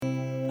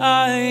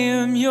I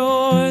am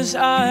yours,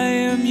 I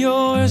am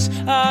yours,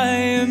 I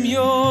am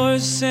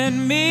yours.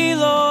 Send me,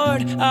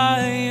 Lord, I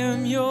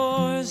am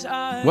yours.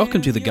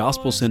 Welcome to the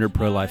Gospel-Centered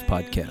Pro-Life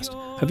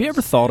Podcast. Have you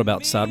ever thought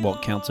about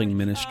Sidewalk Counseling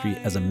Ministry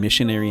as a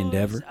missionary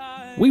endeavor?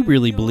 We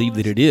really believe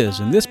that it is.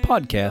 In this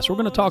podcast, we're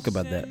going to talk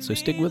about that, so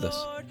stick with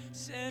us.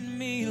 Send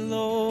me,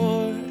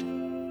 Lord.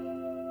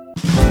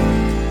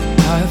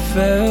 I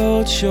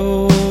felt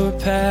your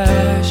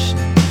passion,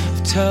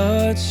 I've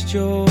touched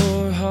your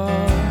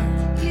heart.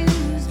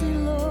 Use me,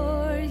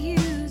 Lord,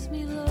 use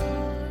me,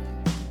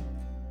 Lord.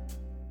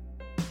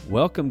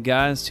 Welcome,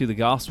 guys, to the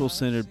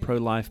Gospel-Centered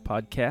Pro-Life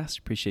Podcast.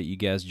 Appreciate you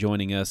guys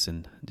joining us,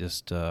 and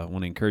just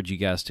want to encourage you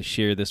guys to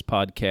share this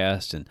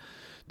podcast and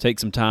take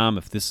some time.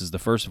 If this is the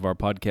first of our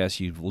podcasts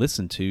you've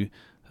listened to,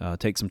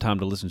 take some time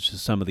to listen to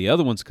some of the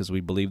other ones because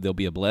we believe they'll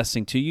be a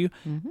blessing to you,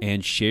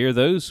 and share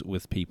those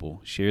with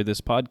people. Share this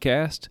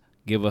podcast.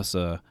 Give us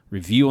a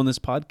review on this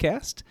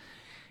podcast,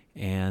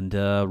 and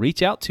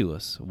reach out to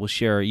us. We'll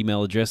share our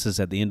email addresses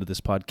at the end of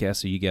this podcast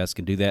so you guys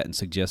can do that and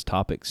suggest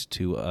topics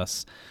to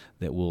us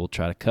that we'll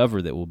try to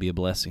cover that will be a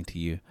blessing to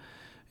you.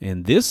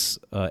 In this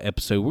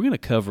episode, we're going to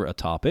cover a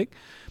topic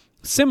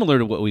similar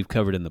to what we've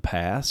covered in the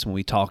past when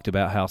we talked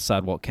about how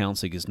sidewalk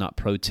counseling is not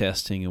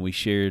protesting, and we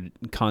shared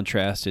and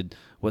contrasted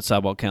what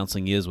sidewalk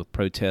counseling is with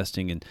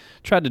protesting and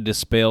tried to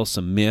dispel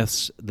some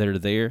myths that are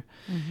there.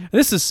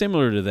 This is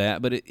similar to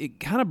that, but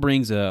it kind of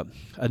brings a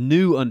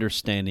new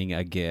understanding,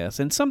 I guess,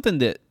 and something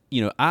that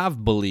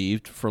I've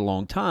believed for a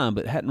long time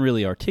but hadn't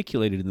really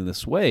articulated in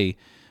this way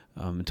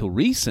until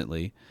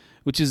recently,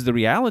 which is the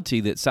reality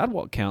that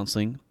sidewalk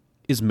counseling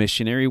is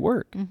missionary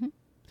work.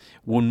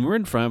 When we're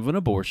in front of an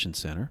abortion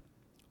center,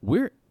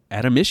 we're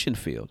at a mission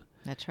field.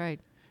 That's right.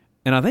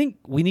 And I think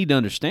we need to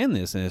understand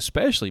this, and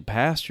especially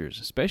pastors,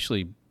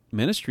 especially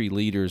ministry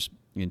leaders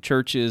in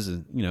churches,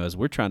 and as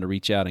we're trying to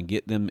reach out and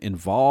get them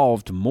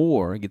involved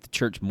more, get the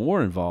church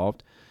more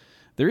involved,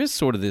 there is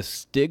sort of this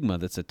stigma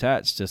that's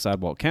attached to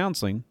sidewalk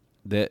counseling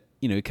that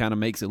kind of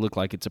makes it look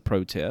like it's a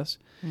protest.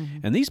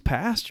 And these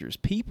pastors,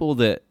 people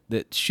that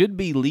should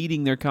be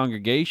leading their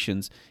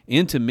congregations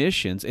into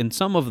missions, and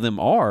some of them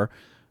are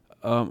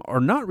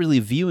not really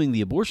viewing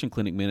the abortion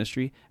clinic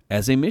ministry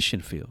as a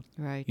mission field.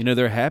 Right.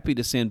 They're happy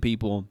to send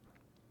people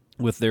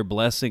with their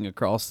blessing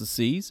across the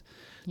seas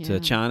to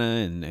China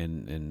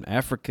and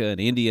Africa and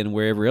India and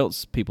wherever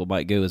else people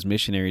might go as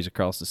missionaries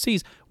across the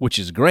seas, which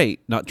is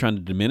great. Not trying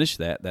to diminish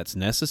that. That's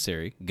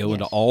necessary. Go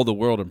into all the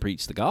world and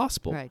preach the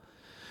gospel. Right.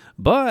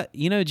 But,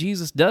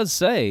 Jesus does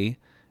say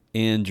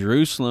in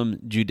Jerusalem,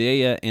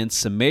 Judea, and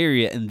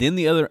Samaria, and then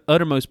the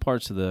uttermost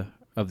parts of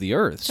the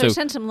earth. So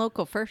send some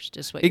local first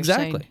is what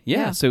exactly. you're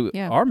saying.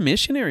 Yeah. So our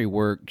missionary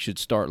work should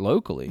start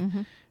locally.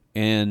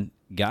 And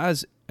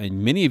guys,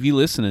 and many of you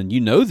listening,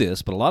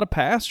 this, but a lot of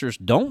pastors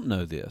don't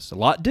know this. A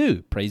lot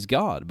do, praise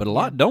God. But a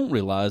lot don't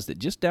realize that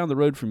just down the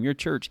road from your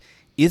church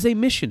is a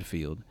mission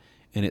field,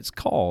 and it's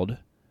called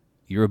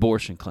your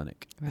abortion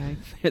clinic. Right.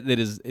 It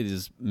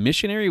is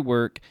missionary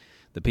work.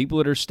 The people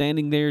that are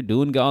standing there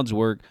doing God's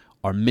work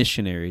are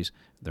missionaries.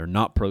 They're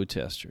not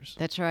protesters.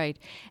 That's right.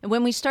 And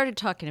when we started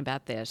talking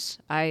about this,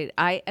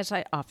 I as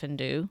I often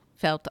do,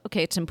 felt,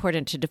 okay, it's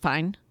important to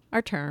define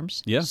our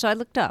terms. Yeah. So I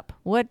looked up,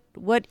 what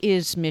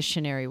is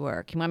missionary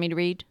work? You want me to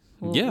read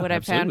what I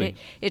absolutely. found?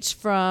 It's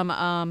from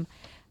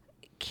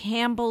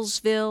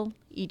Campbellsville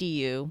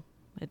EDU.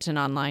 It's an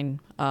online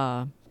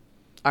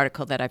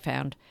article that I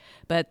found.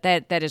 But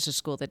that is a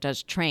school that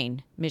does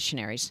train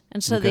missionaries.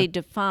 And so they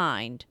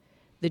defined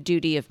the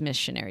duty of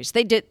missionaries.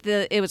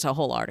 It was a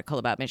whole article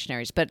about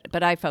missionaries,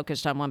 but I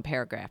focused on one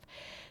paragraph.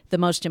 The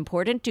most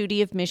important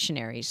duty of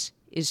missionaries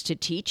is to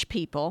teach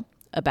people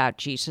about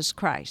Jesus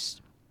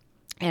Christ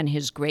and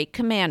his great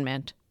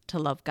commandment to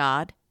love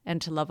God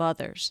and to love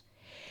others.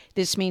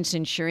 This means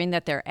ensuring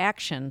that their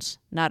actions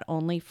not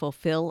only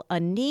fulfill a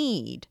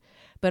need,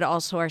 but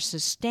also are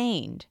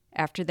sustained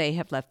after they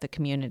have left the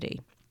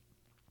community.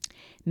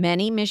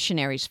 Many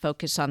missionaries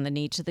focus on the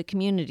needs of the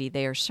community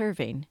they are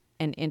serving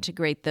and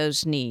integrate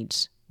those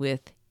needs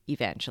with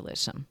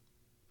evangelism.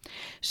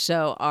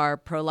 So our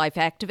pro-life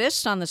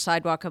activists on the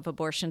sidewalk of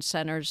abortion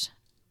centers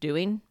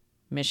doing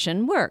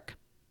mission work.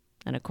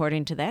 And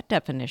according to that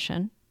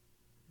definition,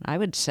 I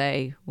would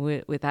say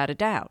without a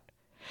doubt.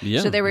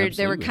 Yeah, so there were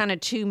absolutely. kind of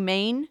two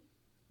main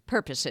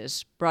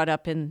purposes brought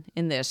up in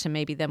this, and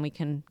maybe then we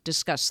can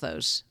discuss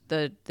those.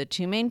 The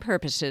two main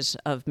purposes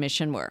of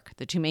mission work,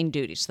 the two main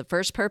duties. The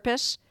first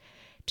purpose,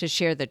 to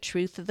share the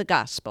truth of the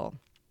gospel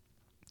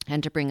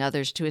and to bring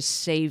others to a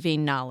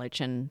saving knowledge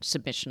and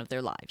submission of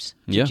their lives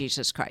to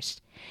Jesus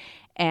Christ.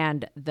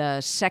 And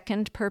the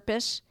second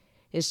purpose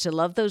is to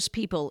love those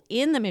people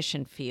in the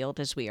mission field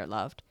as we are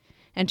loved,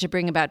 and to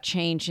bring about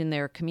change in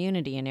their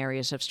community in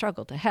areas of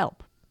struggle, to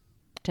help.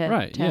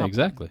 Right, to help.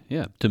 exactly.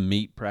 Yeah, to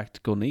meet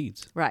practical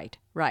needs. Right.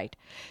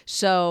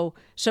 So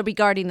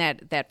regarding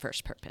that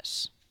first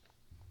purpose,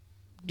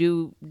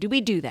 do we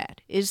do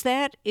that? Is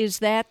that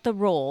the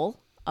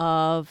role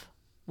of,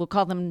 we'll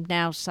call them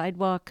now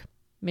sidewalk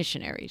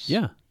missionaries?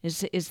 Yeah.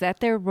 Is that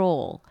their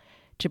role,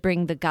 to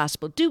bring the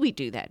gospel. Do we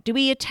do that? Do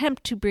we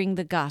attempt to bring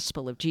the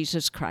gospel of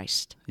Jesus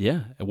Christ?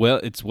 Yeah. Well,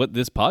 it's what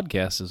this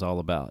podcast is all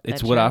about.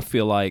 It's That's what I right.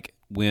 feel like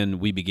when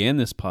we began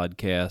this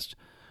podcast,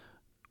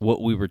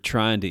 what we were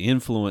trying to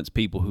influence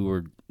people who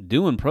were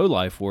doing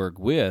pro-life work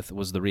with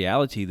was the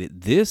reality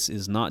that this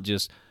is not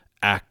just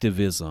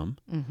activism.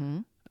 Mm-hmm.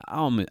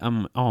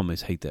 I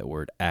almost hate that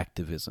word,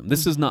 activism.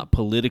 This is not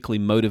politically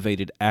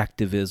motivated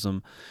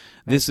activism.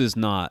 Right. This is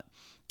not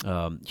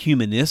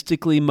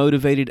humanistically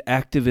motivated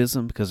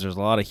activism, because there's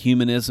a lot of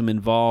humanism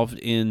involved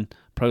in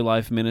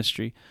pro-life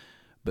ministry.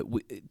 But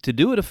to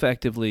do it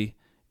effectively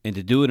and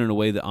to do it in a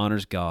way that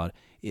honors God,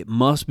 it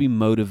must be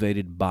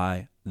motivated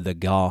by the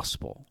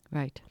gospel.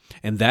 Right.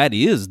 And that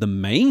is the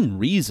main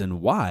reason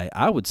why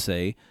I would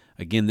say,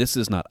 again, this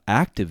is not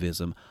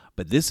activism,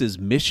 but this is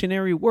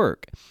missionary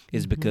work,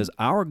 is because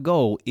our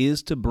goal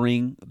is to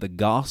bring the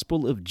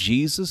gospel of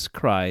Jesus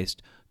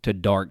Christ to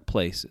dark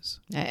places.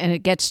 And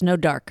it gets no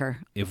darker.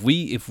 If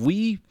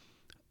we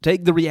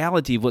take the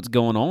reality of what's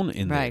going on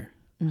in there,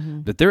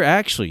 that they're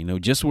actually,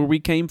 just where we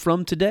came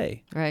from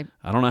today. Right.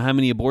 I don't know how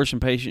many abortion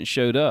patients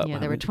showed up. Yeah,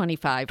 there were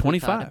 25.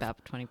 25.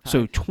 About 25.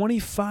 So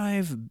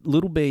 25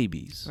 little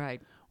babies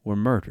were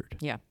murdered.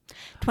 Yeah.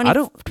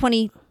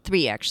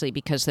 23, actually,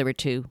 because there were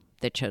 2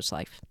 that chose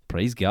life.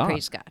 Praise God.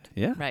 Praise God.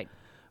 Yeah. Right.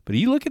 But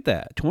you look at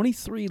that,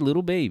 23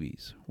 little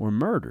babies were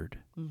murdered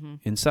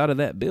inside of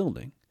that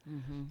building.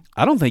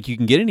 I don't think you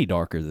can get any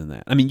darker than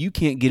that. I mean, you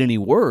can't get any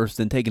worse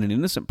than taking an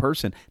innocent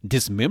person,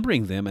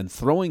 dismembering them, and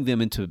throwing them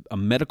into a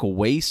medical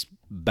waste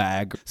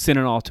bag,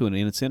 sending it off to an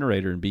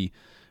incinerator and be,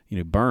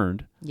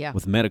 burned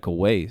with medical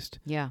waste.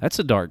 Yeah. That's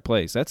a dark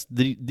place. That's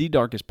the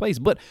darkest place.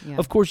 But,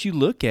 of course, you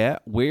look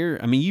at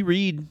you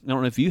read, I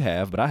don't know if you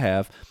have, but I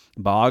have,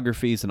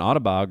 biographies and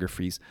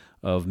autobiographies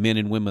of men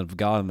and women of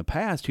God in the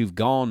past who've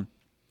gone,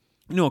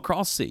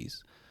 across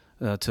seas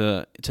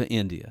to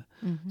India.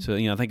 So,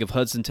 I think of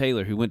Hudson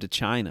Taylor, who went to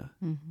China.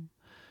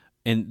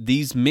 And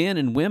these men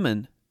and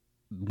women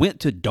went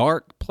to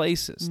dark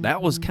places.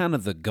 That was kind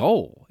of the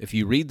goal. If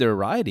you read their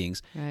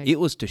writings, it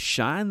was to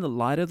shine the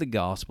light of the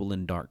gospel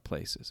in dark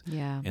places.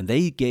 Yeah. And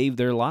they gave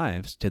their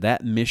lives to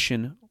that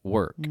mission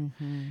work.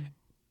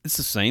 It's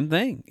the same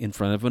thing in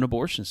front of an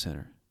abortion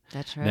center.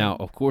 That's right. Now,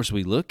 of course,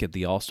 we look at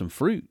the awesome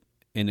fruit.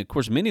 And, of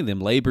course, many of them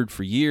labored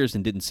for years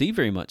and didn't see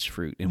very much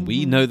fruit. And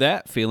we know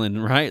that feeling,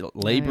 right?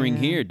 Laboring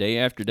here day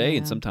after day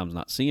and sometimes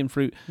not seeing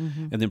fruit.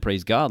 And then,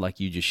 praise God, like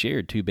you just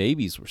shared, 2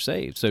 babies were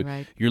saved. So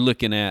you're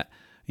looking at,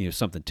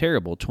 something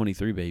terrible,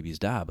 23 babies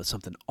die, but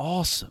something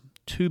awesome.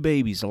 2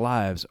 babies'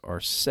 lives are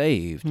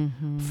saved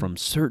from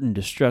certain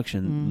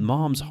destruction.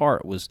 Mom's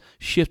heart was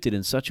shifted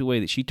in such a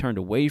way that she turned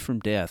away from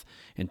death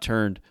and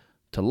turned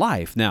to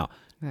life. Now,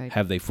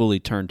 have they fully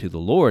turned to the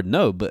Lord?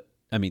 No, but,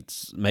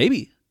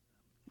 maybe.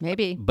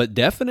 Maybe. But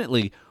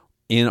definitely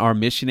in our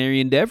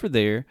missionary endeavor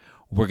there,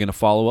 we're going to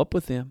follow up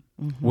with them.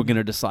 We're going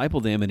to disciple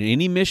them. And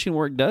any mission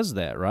work does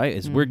that, right?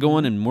 As we're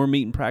going and we're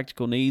meeting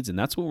practical needs, and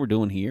that's what we're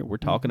doing here. We're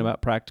talking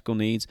about practical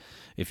needs.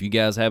 If you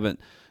guys haven't,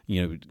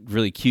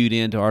 really cued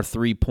into our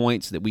 3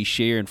 points that we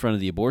share in front of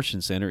the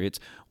abortion center, it's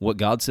what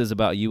God says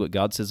about you, what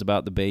God says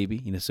about the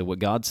baby. So what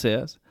God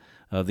says,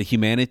 the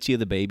humanity of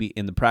the baby,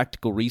 and the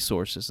practical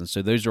resources. And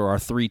so those are our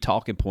 3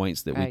 talking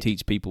points that we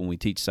teach people when we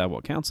teach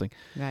sidewalk counseling.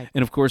 Right.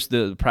 And, of course,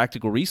 the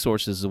practical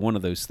resources is one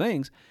of those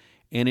things,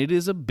 and it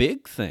is a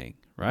big thing,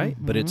 right?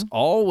 But it's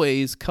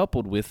always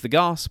coupled with the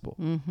gospel.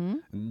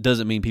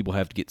 Doesn't mean people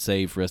have to get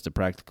saved for us to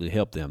practically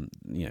help them.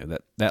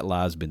 That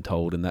lie's been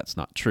told, and that's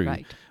not true.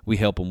 Right. We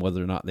help them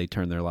whether or not they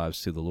turn their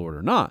lives to the Lord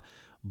or not.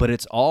 But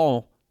it's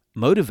all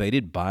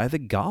motivated by the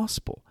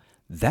gospel.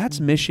 That's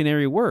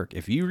missionary work.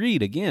 If you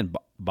read, again,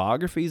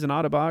 biographies and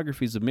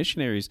autobiographies of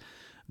missionaries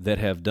that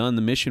have done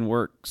the mission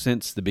work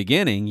since the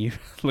beginning, you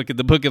look at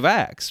the book of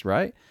Acts,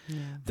 right? Yeah.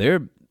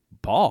 They're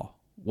Paul.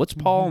 What's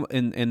Paul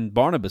and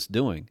Barnabas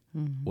doing?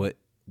 What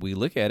we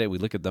look at it, we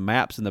look at the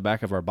maps in the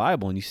back of our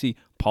Bible, and you see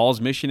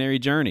Paul's missionary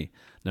journey,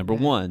 number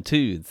 1,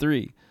 2, and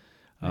 3.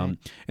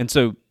 And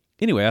so,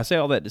 anyway, I say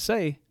all that to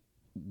say,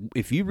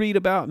 if you read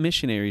about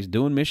missionaries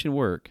doing mission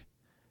work,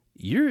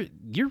 you're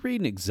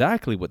reading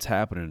exactly what's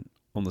happening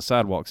on the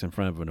sidewalks in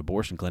front of an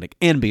abortion clinic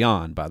and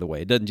beyond, by the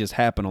way. It doesn't just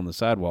happen on the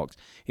sidewalks.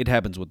 It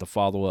happens with the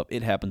follow-up.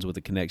 It happens with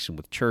the connection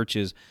with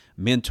churches,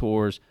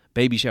 mentors,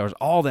 baby showers,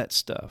 all that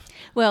stuff.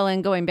 Well,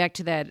 and going back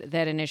to that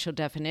initial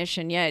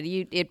definition,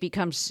 we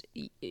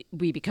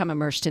become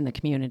immersed in the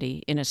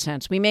community in a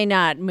sense. We may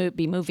not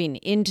be moving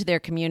into their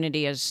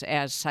community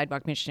as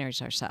sidewalk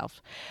missionaries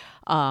ourselves,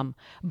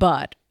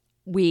 but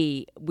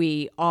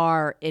we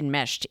are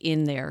enmeshed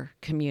in their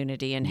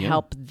community and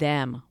help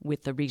them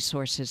with the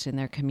resources in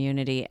their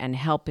community. And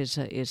help is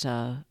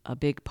a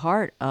big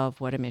part of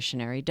what a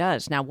missionary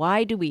does. Now,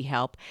 why do we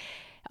help?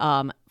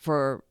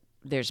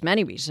 There's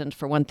many reasons.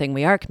 For one thing,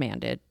 we are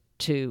commanded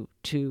to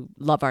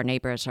love our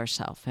neighbor as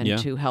ourselves and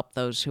to help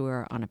those who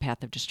are on a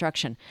path of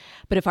destruction.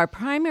 But if our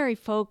primary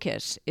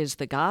focus is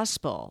the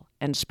gospel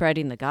and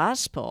spreading the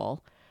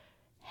gospel,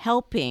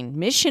 helping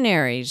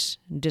missionaries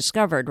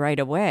discovered right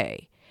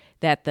away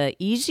that the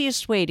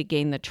easiest way to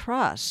gain the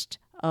trust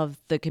of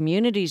the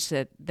communities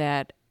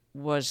that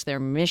was their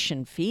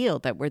mission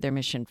field, that were their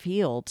mission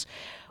fields,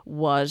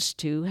 was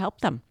to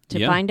help them,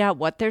 to find out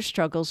what their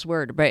struggles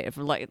were,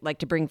 like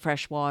to bring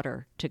fresh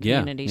water to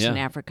communities in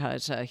Africa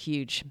is a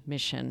huge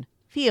mission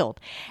field.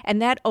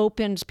 And that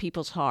opens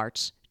people's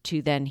hearts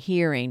to then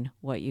hearing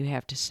what you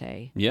have to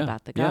say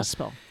about the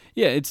gospel.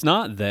 Yeah, it's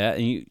not that.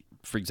 And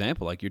for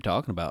example, like you're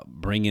talking about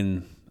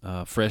bringing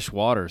fresh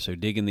water, so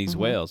digging these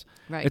wells.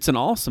 Right. It's an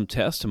awesome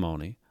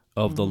testimony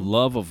of the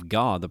love of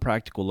God, the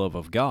practical love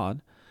of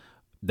God.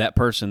 That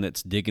person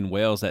that's digging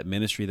wells, that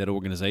ministry, that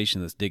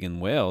organization that's digging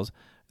wells,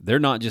 they're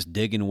not just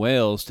digging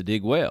wells to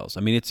dig wells.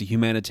 I mean, it's a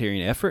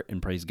humanitarian effort,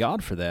 and praise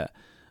God for that.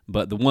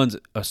 But the ones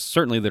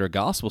certainly that are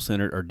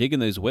gospel-centered are digging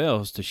those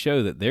wells to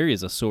show that there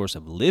is a source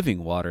of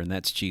living water, and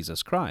that's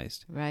Jesus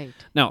Christ. Right.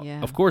 Now,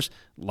 of course,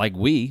 like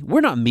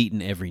we're not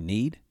meeting every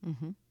need.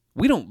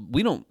 We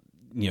don't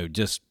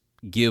just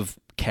give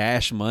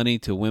cash money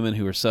to women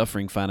who are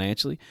suffering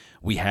financially.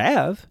 We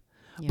have.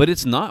 But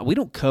it's not, we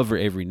don't cover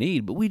every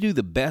need, but we do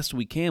the best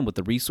we can with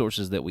the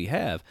resources that we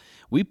have.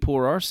 We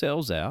pour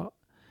ourselves out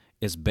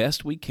as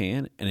best we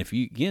can. And if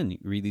you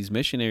read these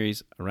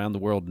missionaries around the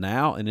world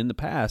now and in the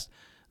past,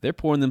 they're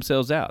pouring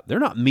themselves out. They're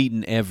not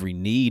meeting every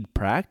need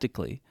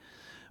practically,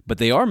 but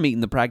they are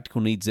meeting the practical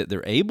needs that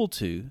they're able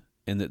to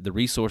and that the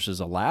resources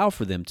allow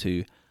for them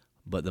to.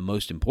 But the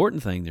most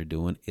important thing they're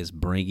doing is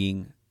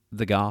bringing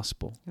the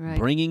gospel,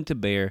 bringing to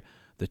bear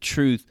the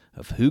truth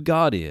of who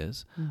God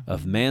is,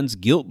 of man's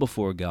guilt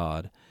before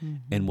God,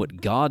 and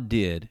what God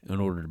did in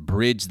order to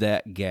bridge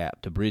that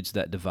gap, to bridge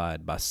that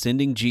divide by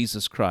sending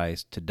Jesus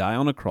Christ to die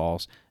on a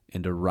cross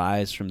and to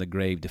rise from the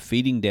grave,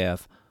 defeating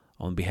death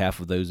on behalf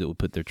of those that would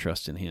put their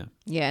trust in him.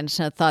 Yeah, and it's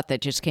a thought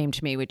that just came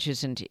to me, which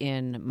isn't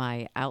in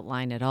my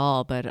outline at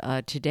all,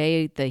 but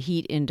today the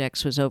heat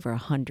index was over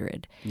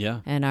 100.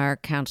 Yeah. And our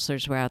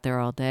counselors were out there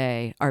all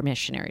day. Our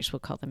missionaries, we'll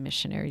call them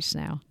missionaries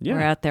now. Yeah.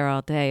 We're out there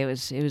all day. It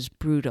was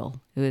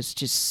brutal. It was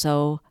just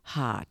so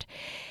hot.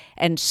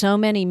 And so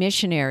many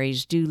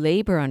missionaries do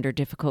labor under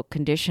difficult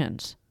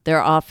conditions.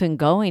 They're often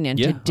going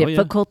into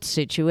difficult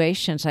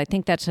situations. I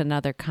think that's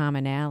another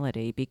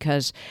commonality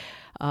because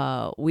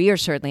we are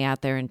certainly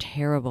out there in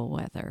terrible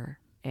weather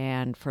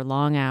and for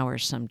long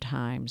hours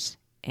sometimes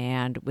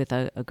and with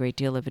a great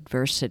deal of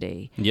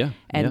adversity. Yeah.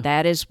 And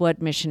that is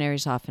what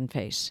missionaries often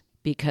face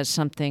because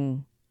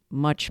something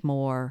much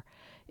more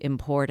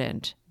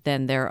important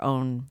than their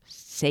own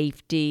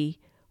safety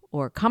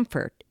or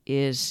comfort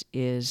is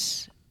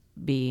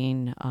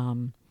being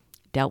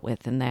dealt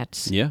with, and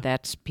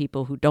that's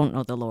people who don't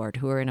know the Lord,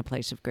 who are in a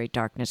place of great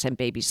darkness, and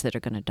babies that are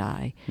going to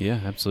die.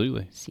 Yeah,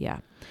 absolutely. Yeah.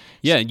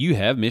 Yeah, and you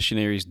have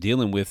missionaries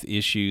dealing with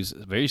issues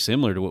very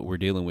similar to what we're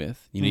dealing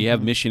with. You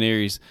have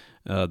missionaries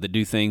that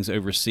do things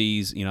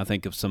overseas. I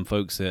think of some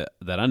folks that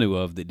I knew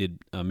of that did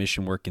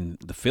mission work in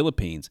the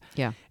Philippines.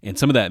 Yeah. And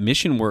some of that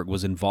mission work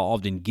was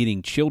involved in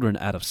getting children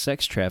out of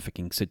sex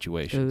trafficking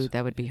situations. Ooh,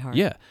 that would be hard.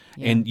 Yeah.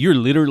 And you're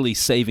literally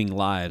saving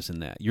lives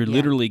in that. You're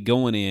literally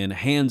going in,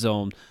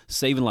 hands-on,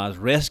 saving lives,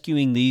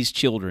 rescuing these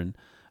children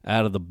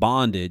out of the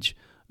bondage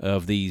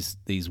of these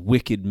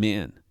wicked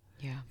men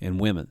and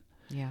women.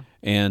 Yeah.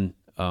 And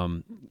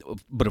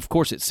but of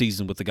course it's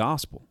seasoned with the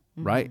gospel,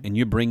 right? And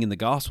you're bringing the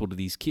gospel to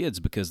these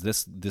kids because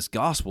this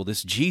gospel,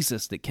 this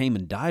Jesus that came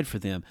and died for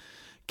them,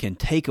 can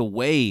take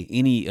away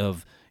any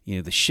of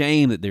the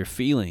shame that they're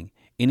feeling,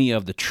 any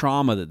of the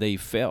trauma that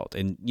they've felt.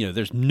 And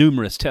there's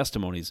numerous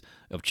testimonies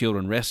of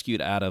children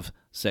rescued out of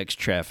sex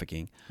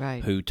trafficking,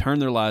 who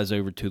turned their lives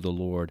over to the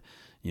Lord.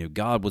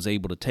 God was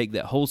able to take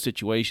that whole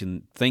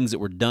situation, things that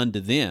were done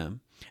to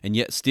them. And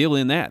yet still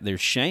in that, there's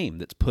shame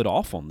that's put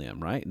off on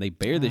them, right? And they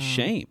bear this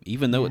shame,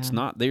 even though it's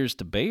not theirs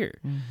to bear.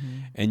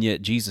 And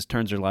yet Jesus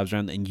turns their lives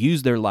around and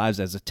uses their lives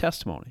as a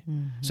testimony.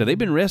 So they've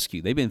been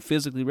rescued. They've been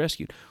physically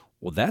rescued.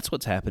 Well, that's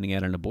what's happening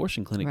at an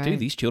abortion clinic, too.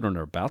 These children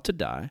are about to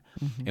die,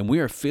 and we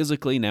are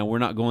physically, now we're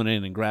not going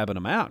in and grabbing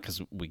them out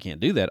because we can't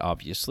do that,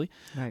 obviously.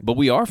 But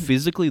we are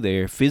physically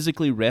there,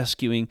 physically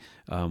rescuing,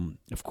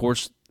 of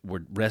course,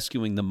 we're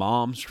rescuing the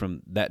moms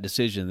from that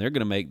decision they're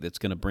going to make that's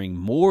going to bring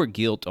more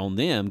guilt on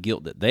them,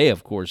 guilt that they,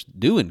 of course,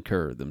 do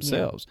incur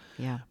themselves.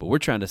 Yeah. But we're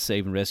trying to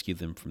save and rescue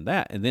them from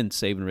that and then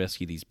save and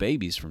rescue these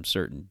babies from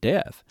certain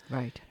death.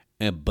 Right.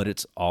 But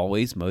it's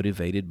always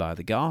motivated by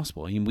the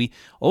gospel. And we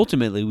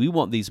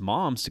want these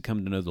moms to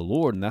come to know the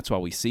Lord, and that's why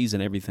we season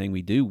everything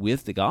we do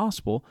with the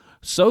gospel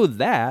so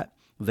that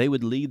they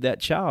would lead that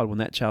child when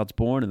that child's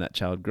born and that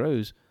child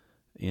grows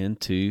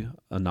into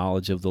a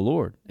knowledge of the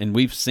Lord. And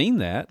we've seen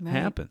that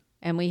happen.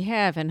 And we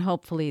have, and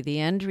hopefully the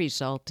end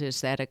result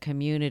is that a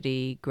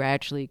community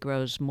gradually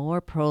grows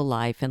more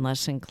pro-life and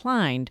less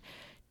inclined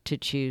to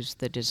choose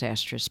the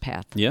disastrous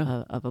path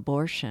of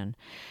abortion.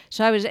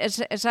 So I was,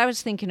 as I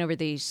was thinking over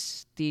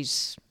these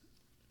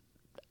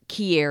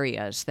key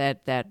areas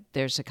that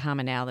there's a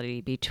commonality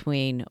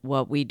between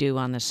what we do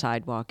on the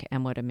sidewalk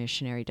and what a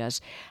missionary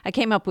does, I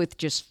came up with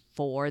just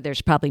 4.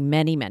 There's probably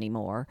many, many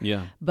more.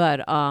 Yeah.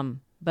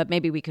 But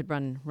maybe we could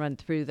run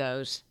through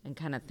those and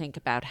kind of think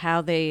about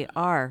how they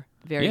are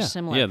very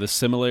similar. Yeah, the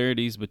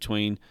similarities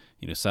between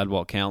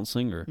Sidewalk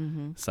Counseling or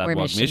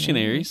Sidewalk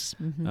Missionaries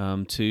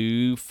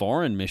to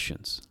foreign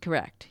missions.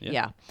 Correct.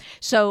 Yeah.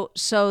 So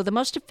the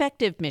most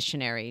effective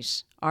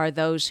missionaries are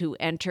those who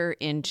enter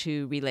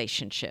into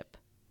relationship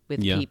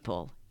with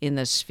people in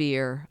the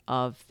sphere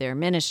of their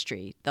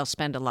ministry. They'll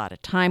spend a lot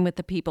of time with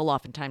the people.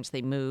 Oftentimes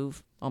they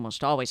move,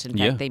 almost always, in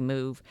fact, they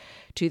move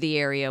to the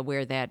area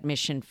where that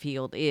mission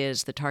field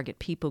is, the target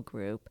people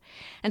group.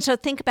 And so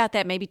think about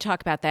that, maybe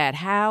talk about that.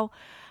 How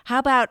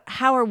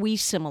are we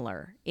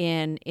similar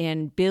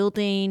in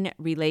building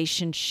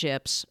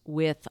relationships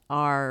with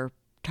our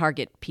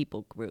target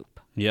people group?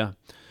 Yeah.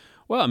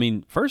 Well, I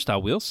mean, first I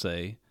will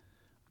say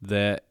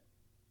that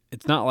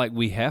it's not like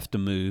we have to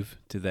move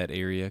to that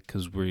area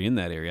because we're in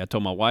that area. I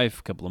told my wife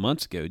a couple of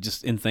months ago,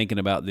 just in thinking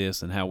about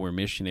this and how we're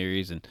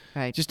missionaries and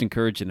just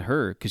encouraging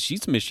her, because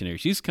she's a missionary.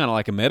 She's kind of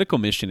like a medical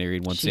missionary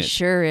in one sense. She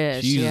sure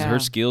is. She uses her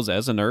skills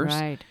as a nurse.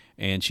 Right.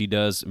 And she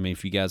does, I mean,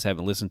 if you guys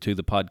haven't listened to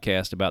the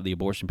podcast about the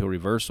abortion pill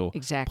reversal,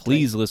 exactly,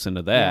 please listen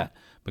to that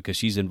because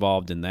she's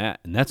involved in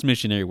that. And that's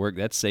missionary work.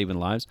 That's saving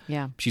lives.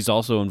 Yeah. She's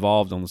also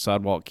involved on the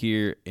Sidewalk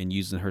here and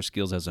using her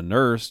skills as a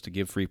nurse to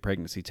give free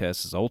pregnancy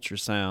tests, as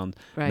ultrasound,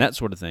 and that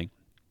sort of thing.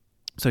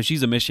 So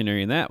she's a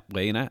missionary in that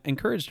way. And I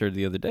encouraged her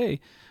the other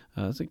day,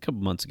 it was a couple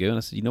months ago, and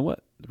I said, you know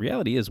what? The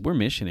reality is we're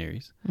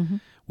missionaries. Mm-hmm.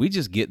 We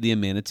just get the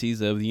amenities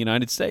of the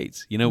United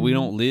States. We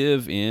don't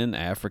live in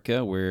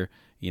Africa where,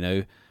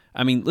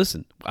 I mean,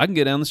 listen, I can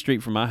go down the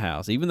street from my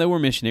house, even though we're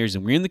missionaries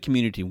and we're in the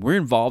community and we're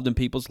involved in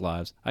people's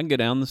lives. I can go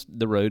down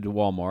the road to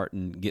Walmart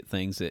and get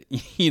things that,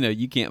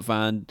 you can't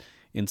find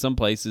in some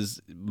places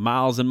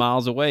miles and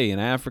miles away in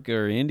Africa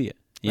or India,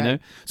 you know?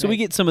 So we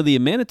get some of the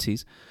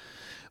amenities.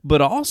 But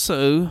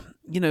also,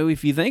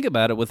 if you think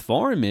about it with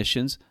foreign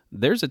missions,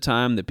 there's a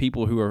time that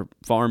people who are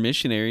foreign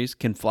missionaries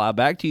can fly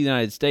back to the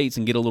United States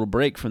and get a little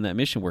break from that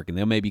mission work. And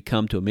they'll maybe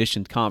come to a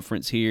mission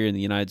conference here in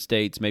the United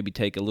States, maybe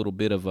take a little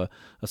bit of a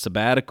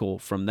sabbatical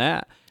from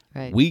that.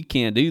 Right. We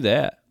can't do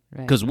that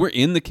because we're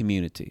in the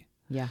community.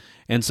 Yeah.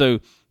 And so,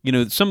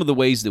 some of the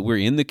ways that we're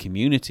in the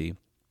community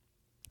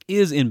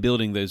is in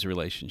building those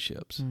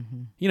relationships.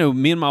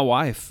 Mm-hmm. Me and my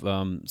wife,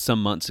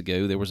 some months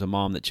ago, there was a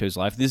mom that chose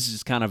life. This is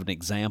just kind of an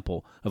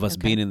example of us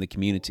being in the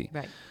community.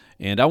 Right.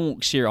 And I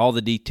won't share all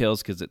the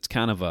details because it's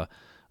kind of a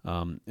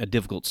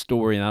difficult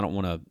story, and I don't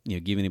want to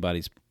give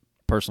anybody's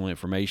personal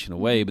information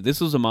away. But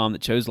this was a mom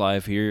that chose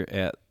life here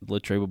at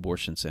Latrobe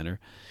Abortion Center,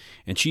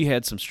 and she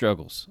had some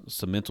struggles,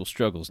 some mental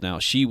struggles. Now,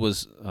 she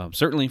was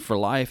certainly for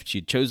life. She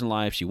had chosen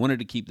life. She wanted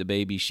to keep the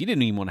baby. She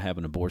didn't even want to have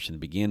an abortion to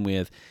begin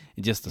with,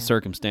 and just the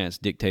circumstance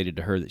dictated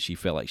to her that she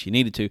felt like she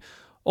needed to.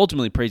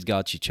 Ultimately, praise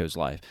God, she chose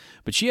life.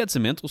 But she had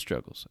some mental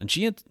struggles, and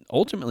she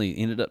ultimately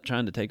ended up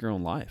trying to take her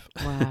own life.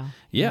 Wow.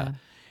 Yeah.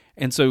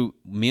 And so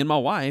me and my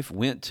wife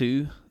went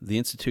to the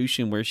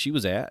institution where she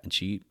was at, and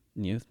she,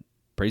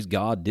 praise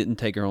God, didn't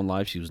take her own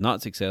life. She was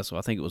not successful.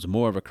 I think it was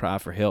more of a cry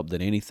for help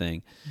than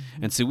anything.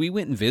 Mm-hmm. And so we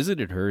went and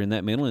visited her in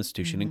that mental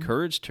institution,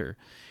 encouraged her,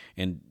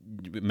 and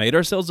made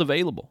ourselves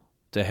available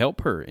to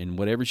help her in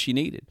whatever she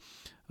needed.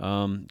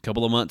 A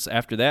couple of months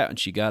after that, when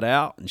she got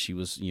out and she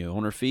was,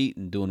 on her feet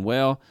and doing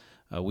well,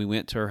 we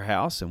went to her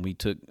house and we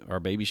took our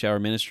baby shower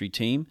ministry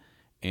team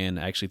and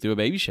actually threw a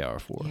baby shower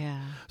for her.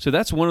 Yeah. So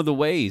that's one of the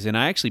ways. And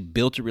I actually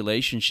built a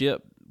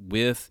relationship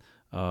with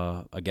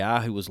a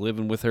guy who was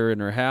living with her in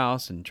her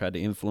house and tried to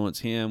influence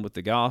him with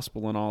the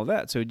gospel and all of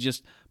that. So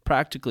just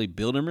practically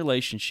building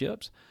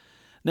relationships.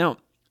 Now,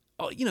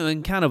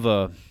 in kind of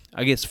a,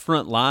 I guess,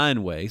 front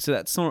line way. So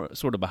that's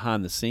sort of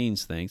behind the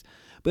scenes things.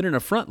 But in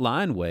a front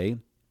line way,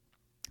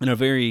 in a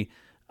very,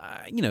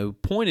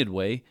 pointed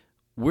way,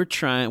 we're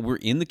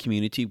in the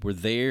community. We're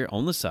there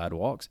on the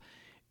sidewalks.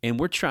 And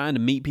we're trying to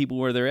meet people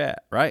where they're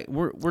at, right?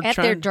 We're at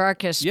trying, their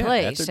darkest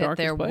place, at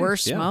their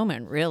worst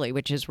moment, really,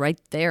 which is right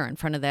there in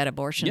front of that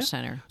abortion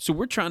center. So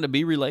we're trying to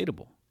be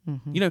relatable.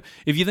 Mm-hmm.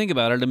 If you think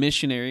about it, a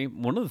missionary,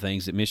 one of the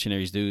things that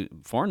missionaries do,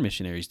 foreign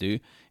missionaries do,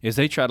 is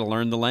they try to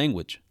learn the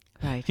language.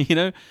 Right.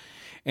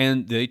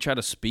 And they try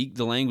to speak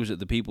the language that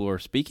the people are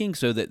speaking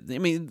so that,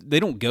 they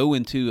don't go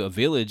into a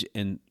village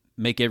and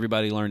make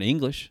everybody learn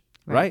English.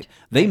 Right?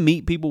 They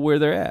meet people where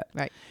they're at.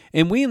 Right.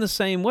 And we in the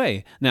same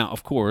way. Now,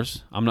 of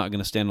course, I'm not going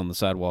to stand on the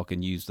sidewalk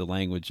and use the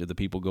language of the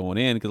people going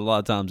in because a lot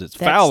of times it's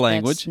foul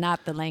language. That's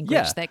not the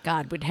language that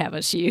God would have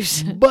us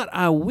use. But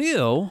I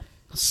will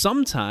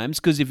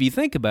sometimes, because if you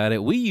think about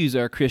it, we use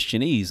our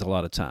Christianese a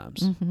lot of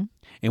times. Mm-hmm.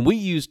 And we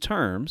use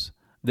terms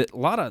that a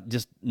lot of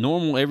just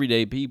normal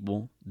everyday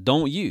people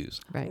don't use.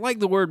 Right. Like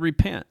the word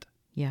repent.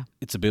 Yeah.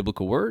 It's a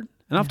biblical word.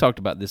 And I've talked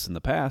about this in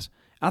the past.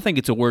 I think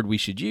it's a word we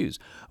should use.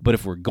 But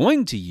if we're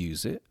going to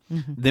use it,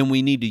 then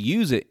we need to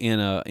use it in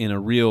a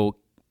real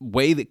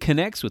way that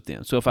connects with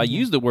them. So if I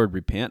use the word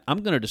repent,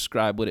 I'm going to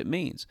describe what it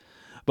means.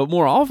 But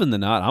more often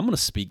than not, I'm going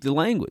to speak the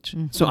language.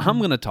 So I'm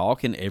going to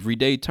talk in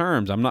everyday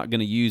terms. I'm not going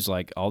to use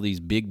like all these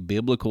big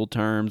biblical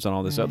terms and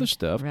all this other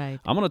stuff. Right.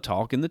 I'm going to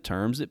talk in the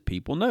terms that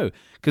people know.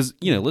 Because,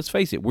 let's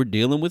face it, we're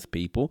dealing with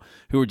people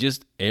who are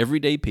just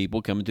everyday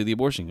people coming to the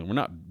abortion clinic. We're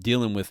not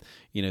dealing with,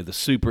 the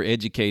super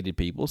educated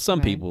people.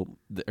 Some people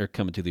that are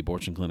coming to the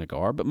abortion clinic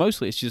are, but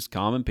mostly it's just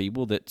common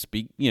people that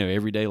speak,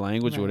 everyday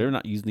language or whatever,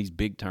 not using these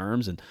big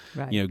terms and,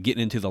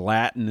 getting into the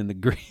Latin and the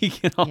Greek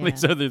and all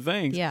these other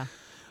things. Yeah.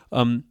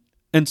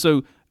 And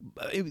so,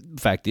 the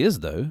fact is,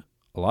 though,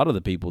 a lot of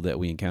the people that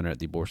we encounter at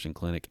the abortion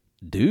clinic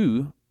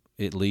do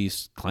at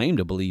least claim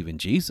to believe in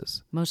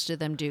Jesus. Most of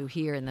them do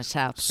here in the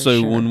South.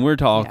 So when we're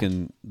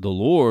talking the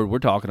Lord, we're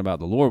talking about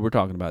the Lord. We're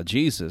talking about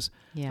Jesus.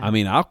 Yeah. I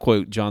mean, I'll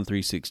quote John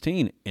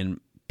 3:16, and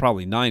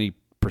probably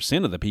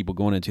 90% of the people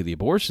going into the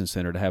abortion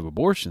center to have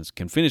abortions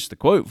can finish the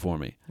quote for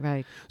me.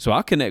 Right. So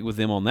I'll connect with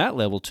them on that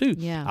level too.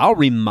 Yeah. I'll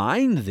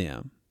remind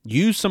them,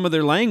 use some of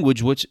their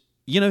language, which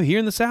here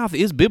in the South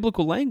is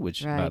biblical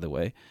language, by the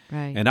way.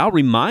 Right. And I'll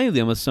remind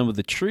them of some of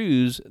the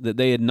truths that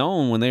they had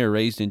known when they were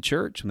raised in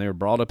church, when they were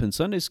brought up in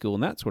Sunday school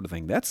and that sort of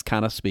thing. That's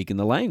kind of speaking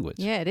the language.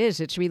 Yeah, it is.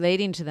 It's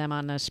relating to them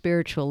on a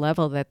spiritual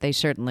level that they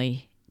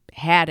certainly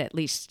had at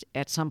least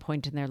at some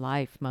point in their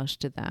life,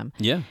 most of them.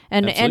 Yeah,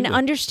 and absolutely.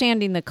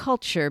 understanding the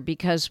culture,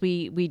 because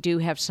we do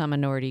have some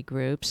minority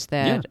groups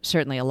that,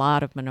 certainly a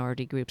lot of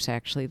minority groups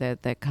actually,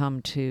 that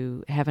come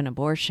to have an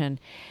abortion.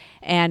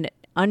 And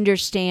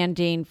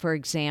understanding, for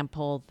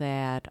example,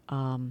 that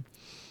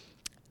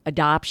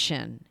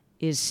adoption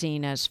is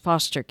seen as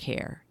foster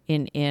care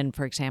in,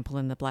 for example,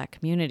 in the Black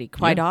community.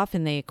 Quite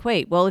often they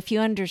equate, well, if you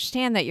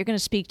understand that, you're going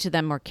to speak to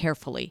them more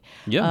carefully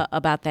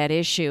about that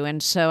issue.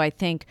 And so I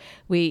think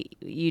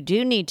you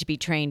do need to be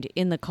trained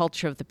in the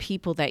culture of the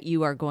people that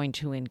you are going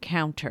to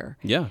encounter.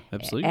 Yeah,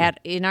 absolutely.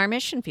 In our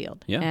mission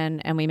field. Yeah.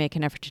 And we make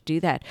an effort to do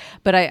that.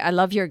 But I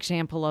love your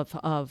example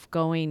of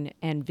going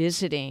and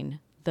visiting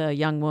the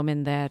young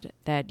woman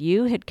that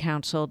you had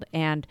counseled,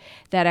 and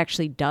that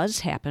actually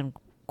does happen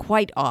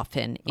quite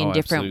often in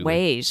different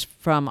ways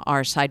from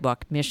our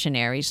Sidewalk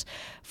missionaries.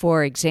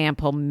 For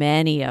example,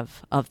 many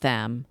of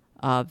them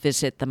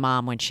visit the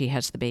mom when she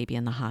has the baby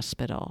in the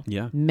hospital.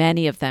 Yeah.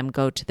 Many of them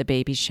go to the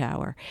baby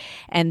shower.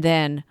 And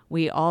then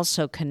we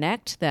also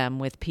connect them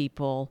with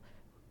people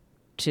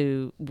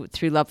through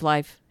Love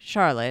Life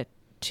Charlotte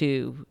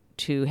to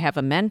have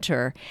a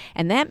mentor,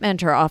 and that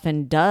mentor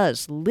often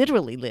does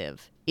literally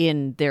live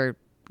in their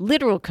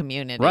literal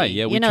community. Right,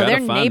 yeah, we try to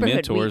find neighborhood.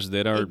 mentors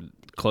that are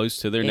close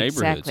to their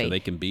neighborhood so they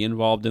can be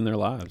involved in their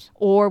lives.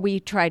 Or we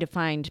try to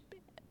find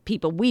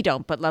people, we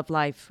don't, but Love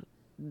Life,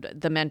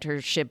 the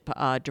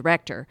mentorship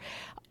director,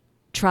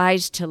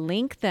 tries to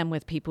link them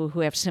with people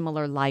who have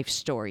similar life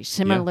stories,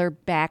 similar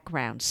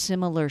backgrounds,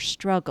 similar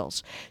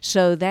struggles.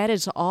 So that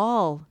is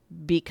all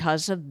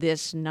because of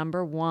this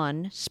number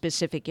one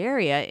specific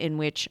area in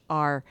which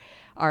our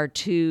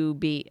to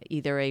be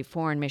either a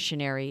foreign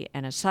missionary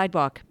and a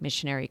Sidewalk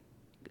missionary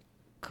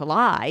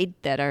collide,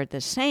 that are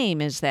the same,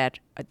 is that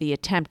the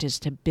attempt is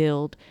to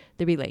build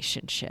the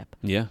relationship.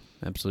 Yeah,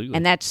 absolutely.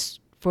 And that's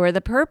for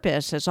the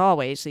purpose, as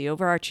always, the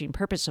overarching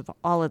purpose of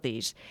all of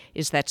these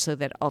is that so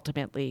that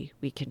ultimately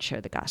we can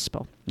share the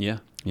gospel. Yeah.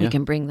 We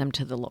can bring them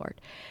to the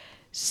Lord.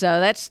 So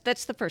that's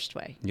the first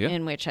way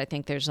in which I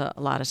think there's a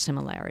lot of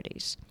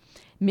similarities.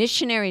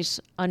 Missionaries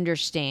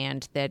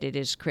understand that it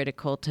is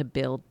critical to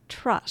build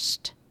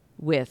trust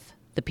with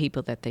the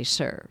people that they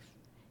serve.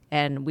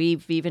 And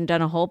we've even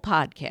done a whole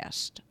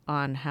podcast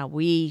on how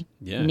we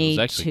need to... it was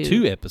actually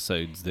 2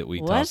 episodes that we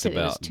talked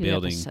about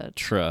building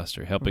trust,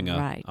 or helping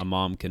a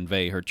mom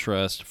convey her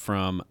trust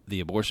from the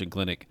abortion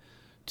clinic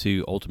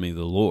to ultimately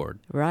the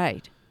Lord.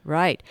 Right.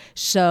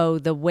 So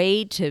the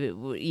way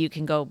you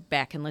can go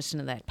back and listen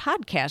to that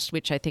podcast,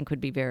 which I think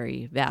would be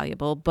very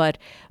valuable, but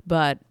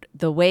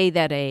the way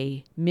that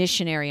a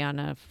missionary on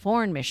a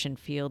foreign mission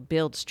field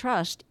builds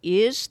trust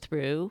is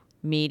through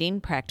meeting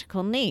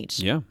practical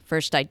needs. Yeah.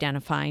 First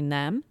identifying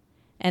them,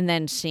 and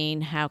then seeing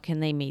how can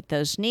they meet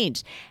those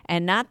needs.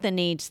 And not the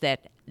needs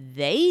that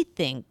they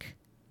think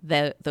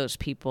that those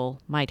people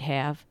might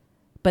have,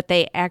 but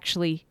they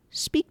actually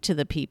speak to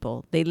the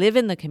people. They live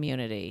in the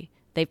community.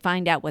 They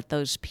find out what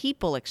those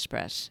people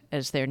express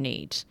as their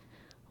needs.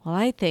 Well,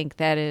 I think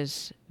that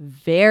is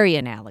very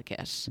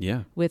analogous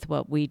with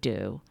what we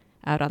do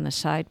out on the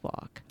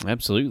sidewalk.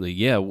 Absolutely.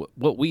 Yeah.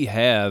 What we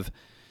have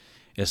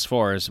as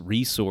far as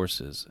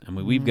resources, I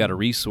mean, we've got a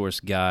resource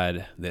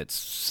guide that's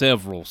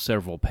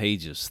several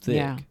pages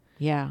thick.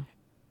 Yeah.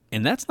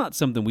 And that's not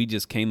something we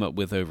just came up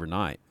with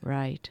overnight.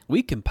 Right.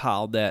 We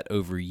compiled that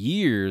over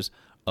years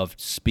of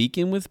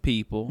speaking with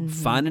people,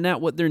 finding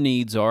out what their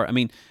needs are. I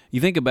mean,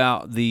 you think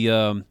about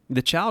the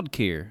child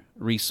care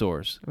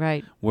resource,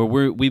 right?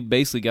 Where we've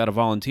basically got a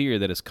volunteer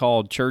that is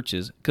called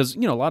churches, because a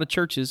lot of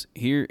churches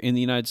here in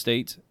the United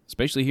States,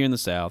 especially here in the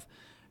South,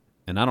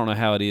 and I don't know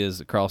how it is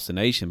across the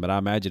nation, but I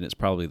imagine it's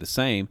probably the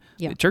same.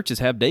 Yeah. Churches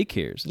have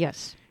daycares.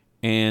 Yes.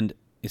 And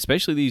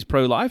especially these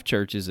pro-life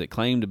churches that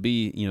claim to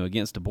be,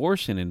 against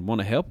abortion and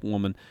want to help a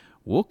woman,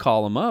 we'll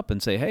call them up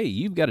and say, hey,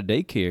 you've got a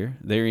daycare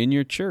there in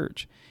your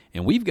church,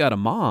 and we've got a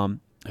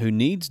mom who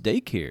needs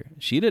daycare.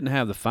 She didn't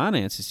have the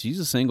finances. She's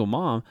a single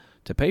mom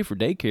to pay for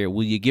daycare.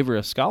 Will you give her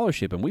a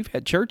scholarship? And we've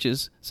had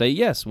churches say,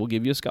 yes, we'll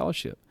give you a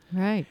scholarship.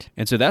 Right.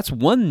 And so that's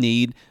one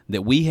need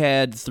that we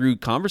had through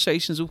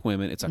conversations with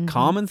women. It's a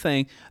common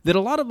thing that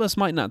a lot of us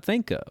might not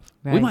think of.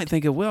 Right. We might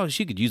think of, well,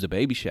 she could use a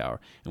baby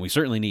shower, and we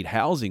certainly need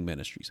housing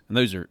ministries, and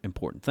those are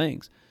important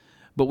things.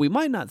 But we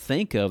might not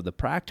think of the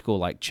practical,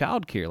 like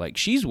childcare. Like,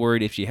 she's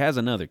worried if she has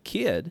another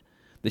kid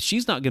that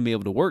she's not going to be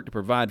able to work to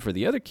provide for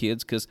the other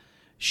kids because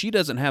she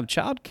doesn't have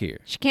childcare.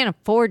 She can't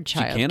afford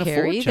can't childcare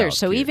afford either.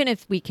 So childcare. even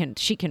if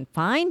she can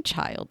find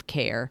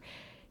childcare,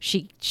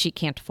 she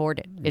can't afford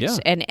it. It's,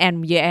 Yeah.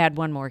 and you add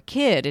one more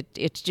kid,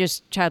 it's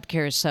just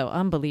childcare is so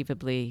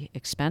unbelievably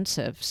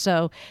expensive.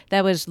 So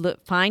that was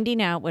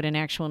finding out what an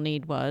actual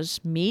need was,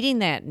 meeting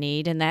that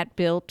need, and that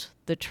built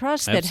the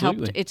trust that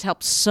Absolutely. helped. It's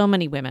helped so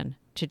many women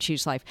to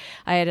choose life.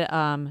 I had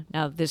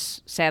now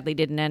this sadly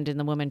didn't end in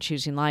the woman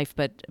choosing life,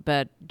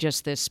 but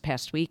just this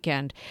past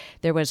weekend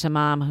there was a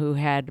mom who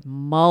had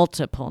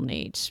multiple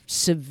needs,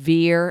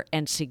 severe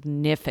and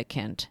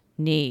significant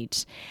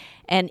needs.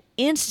 And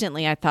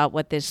instantly I thought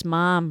what this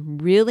mom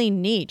really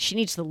needs, she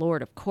needs the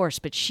Lord, of course,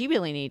 but she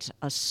really needs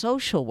a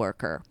social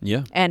worker.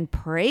 Yeah. And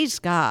praise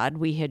God,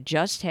 we had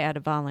just had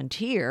a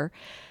volunteer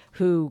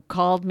who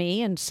called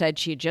me and said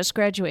she had just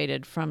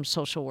graduated from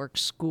social work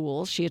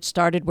school. She had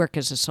started work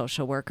as a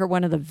social worker,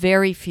 one of the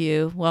very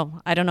few,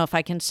 well, I don't know if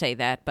I can say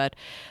that, but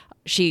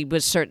she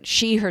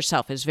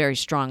herself is very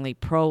strongly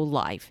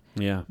pro-life,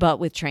 Yeah. but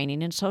with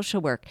training in social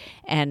work.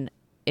 And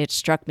it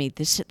struck me,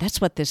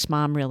 that's what this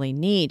mom really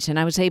needs. And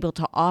I was able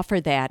to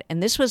offer that.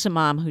 And this was a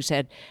mom who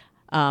said,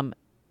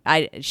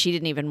 she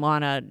didn't even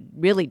want to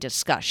really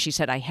discuss. She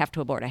said, I have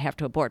to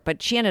abort.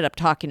 But she ended up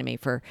talking to me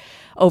for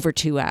over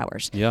 2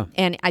 hours. Yeah.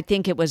 And I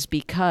think it was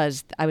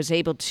because I was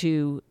able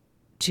to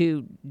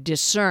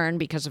discern,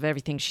 because of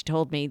everything she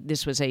told me,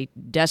 this was a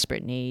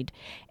desperate need.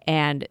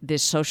 And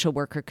this social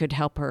worker could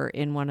help her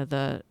in one of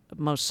the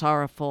most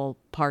sorrowful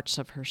parts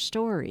of her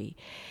story.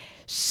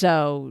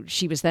 So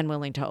she was then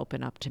willing to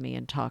open up to me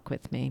and talk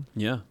with me.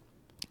 Yeah.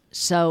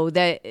 So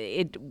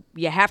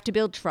you have to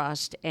build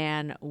trust,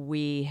 and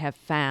we have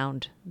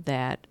found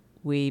that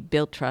we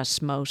build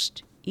trust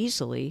most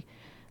easily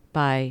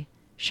by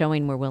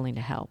showing we're willing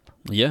to help.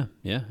 Yeah.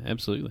 Yeah.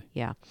 Absolutely.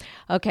 Yeah.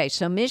 Okay,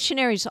 so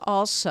missionaries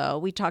also,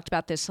 we talked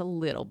about this a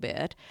little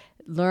bit,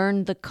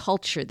 learn the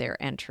culture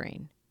they're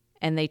entering,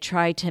 and they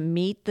try to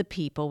meet the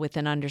people with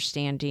an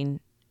understanding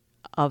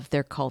of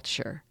their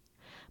culture,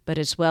 but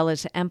as well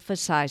as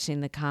emphasizing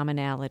the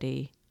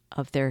commonality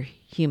of their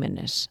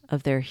humanness,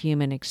 of their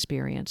human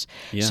experience.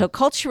 Yeah. So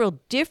cultural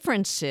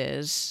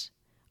differences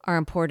are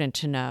important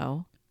to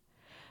know,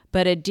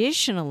 but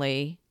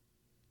additionally,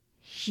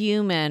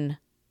 human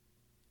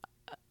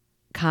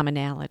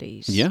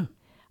commonalities. Yeah.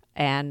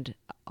 And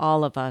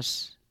all of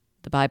us,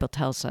 the Bible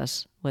tells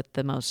us what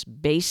the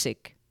most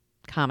basic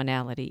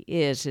commonality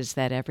is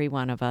that every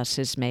one of us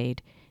is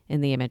made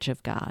in the image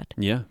of God.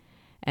 Yeah.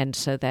 And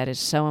so that is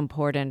so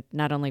important,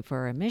 not only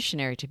for a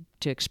missionary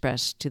to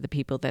express to the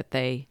people that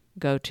they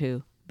go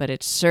to, but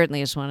it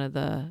certainly is one of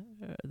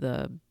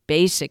the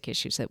basic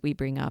issues that we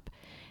bring up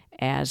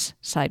as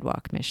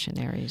Sidewalk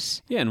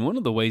missionaries. Yeah, and one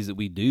of the ways that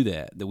we do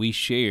that we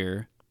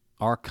share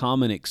our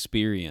common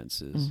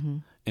experiences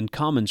and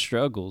common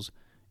struggles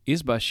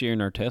is by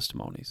sharing our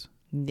testimonies.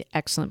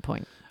 Excellent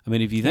point. I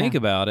mean, if you think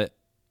about it,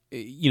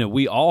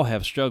 we all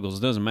have struggles.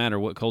 It doesn't matter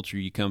what culture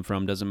you come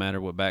from. It doesn't matter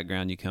what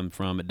background you come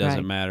from. It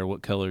doesn't matter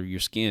what color your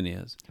skin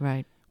is.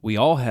 Right. We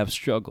all have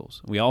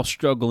struggles. We all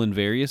struggle in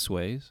various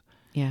ways.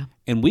 Yeah.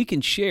 And we can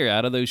share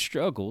out of those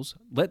struggles.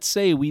 Let's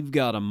say we've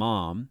got a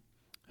mom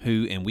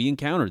who, and we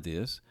encountered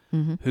this,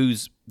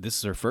 this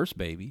is her first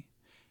baby,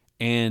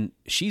 and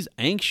she's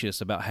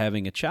anxious about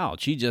having a child.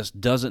 She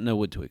just doesn't know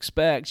what to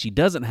expect. She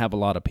doesn't have a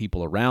lot of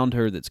people around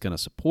her that's going to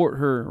support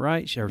her,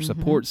 right? Her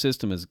support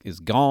system is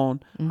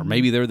gone, or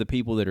maybe they're the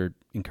people that are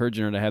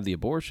encouraging her to have the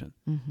abortion.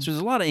 So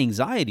there's a lot of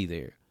anxiety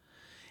there.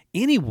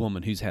 Any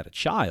woman who's had a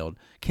child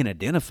can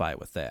identify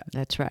with that.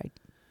 That's right.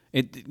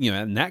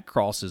 And that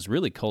crosses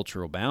really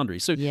cultural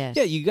boundaries. So Yes.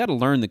 yeah, you got to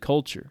learn the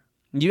culture.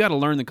 You got to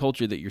learn the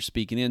culture that you're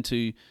speaking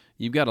into.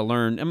 You've got to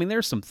learn. I mean,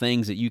 there's some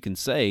things that you can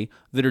say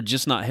that are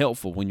just not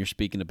helpful when you're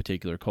speaking to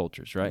particular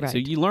cultures, right? So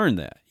Right. you learn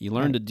that. You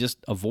learn Right. to just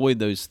avoid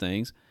those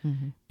things,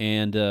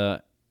 and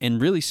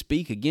really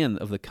speak again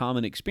of the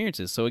common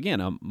experiences. So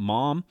again, a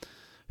mom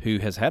who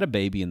has had a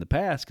baby in the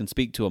past can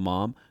speak to a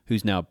mom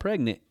who's now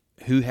pregnant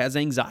who has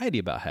anxiety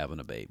about having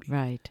a baby.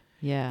 Right.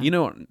 Yeah.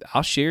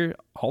 I'll share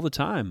all the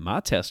time my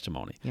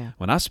testimony. Yeah.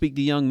 When I speak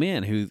to young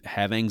men who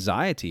have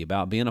anxiety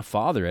about being a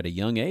father at a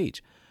young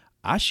age,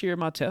 I share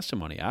my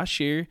testimony.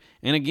 And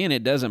again,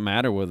 it doesn't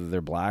matter whether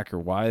they're black or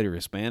white or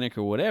Hispanic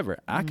or whatever.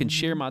 I can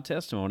share my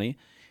testimony,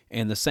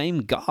 and the same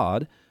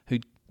God who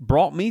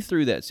brought me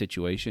through that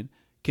situation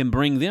can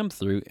bring them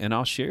through, and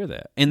I'll share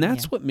that. And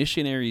that's what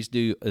missionaries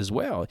do as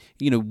well.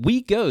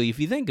 We go, if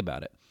you think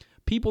about it,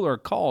 people are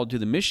called to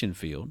the mission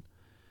field,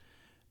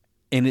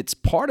 And it's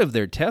part of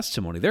their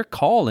testimony. Their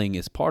calling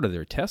is part of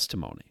their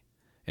testimony.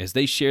 As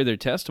they share their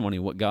testimony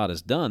of what God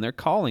has done, their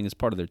calling is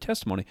part of their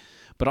testimony.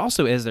 But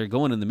also as they're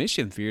going in the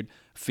mission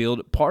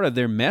field, part of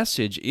their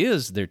message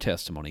is their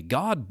testimony.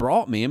 God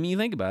brought me. I mean, you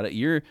think about it.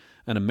 You're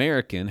an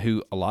American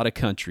who a lot of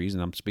countries,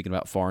 and I'm speaking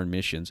about foreign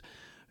missions,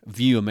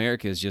 view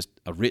America as just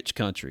a rich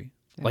country.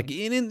 Like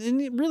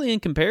really in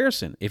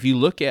comparison, if you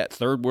look at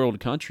third world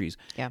countries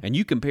and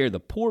you compare the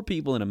poor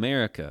people in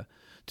America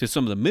to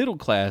some of the middle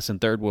class in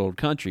third world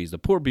countries, the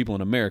poor people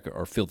in America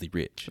are filthy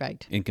rich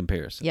in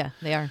comparison. Yeah,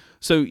 they are.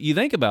 So you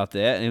think about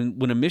that, and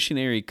when a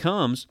missionary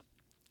comes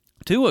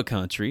to a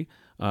country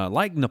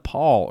like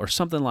Nepal or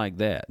something like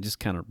that, just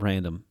kind of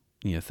random,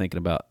 thinking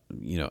about,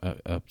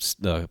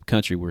 a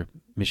country where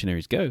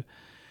missionaries go,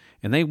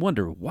 and they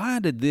wonder, why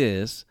did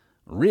this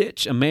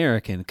rich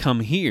American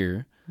come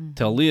here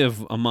to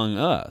live among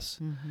us?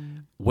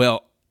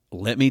 Well,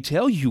 let me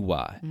tell you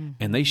why.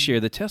 And they share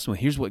the testimony.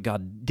 Here's what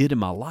God did in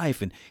my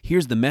life, and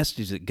here's the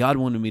message that God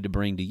wanted me to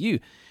bring to you.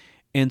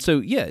 And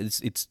so,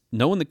 it's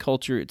knowing the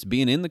culture, it's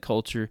being in the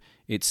culture,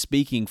 it's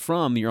speaking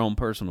from your own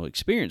personal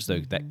experience,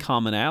 though, that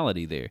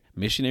commonality there.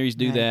 Missionaries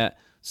do that.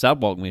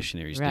 Sidewalk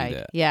missionaries do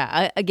that.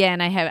 Yeah.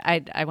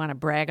 I want to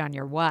brag on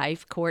your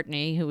wife,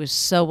 Courtney, who was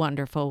so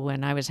wonderful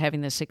when I was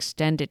having this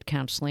extended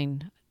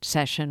counseling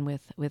session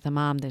with a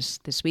mom this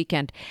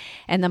weekend,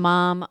 and the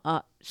mom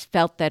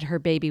felt that her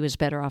baby was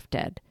better off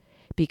dead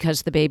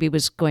because the baby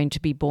was going to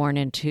be born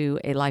into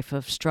a life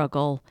of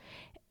struggle,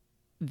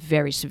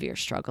 very severe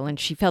struggle, and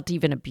she felt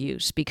even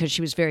abuse because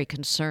she was very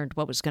concerned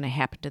what was going to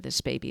happen to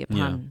this baby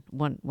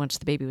once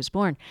the baby was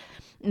born.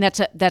 And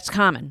that's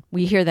common.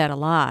 We hear that a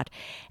lot.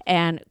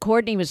 And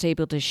Courtney was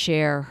able to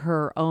share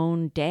her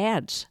own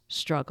dad's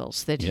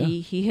struggles, that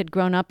he had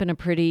grown up in a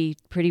pretty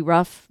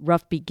rough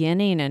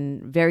beginning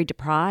and very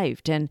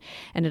deprived, and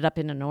ended up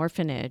in an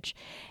orphanage.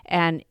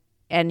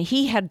 And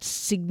he had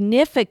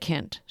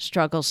significant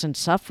struggles and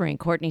suffering.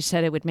 Courtney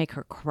said it would make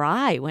her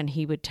cry when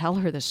he would tell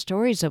her the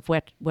stories of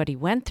what he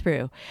went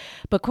through.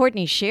 But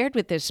Courtney shared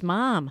with this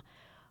mom,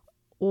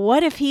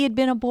 what if he had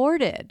been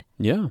aborted?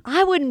 Yeah.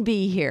 I wouldn't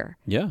be here.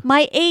 Yeah.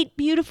 My 8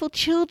 beautiful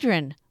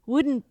children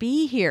wouldn't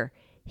be here.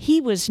 He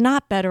was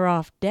not better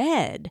off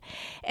dead.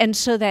 And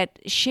so that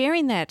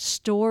sharing that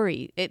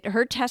story,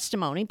 her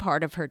testimony,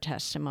 part of her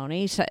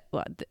testimony,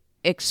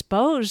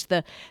 exposed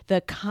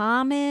the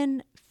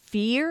common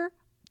fear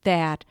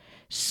that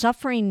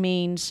suffering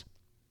means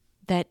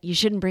that you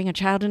shouldn't bring a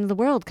child into the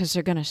world because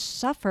they're going to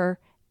suffer.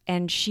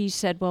 And she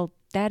said, well,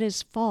 that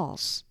is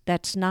false.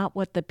 That's not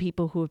what the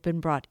people who have been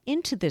brought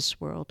into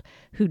this world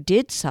who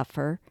did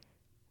suffer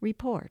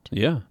report.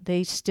 Yeah.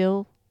 They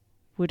still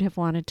would have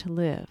wanted to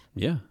live.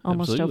 Yeah,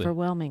 almost absolutely.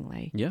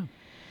 Overwhelmingly. Yeah.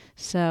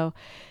 So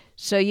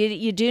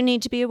you do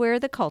need to be aware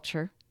of the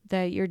culture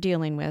that you're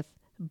dealing with,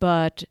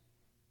 but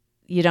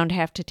you don't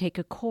have to take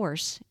a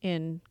course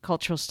in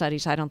cultural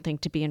studies, I don't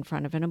think, to be in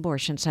front of an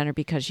abortion center,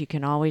 because you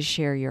can always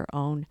share your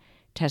own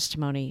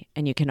testimony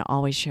and you can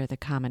always share the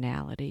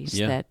commonalities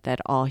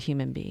that all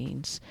human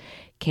beings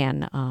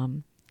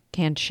can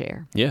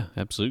share. Yeah,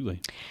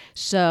 absolutely.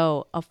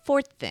 So a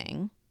fourth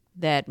thing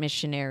that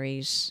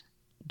missionaries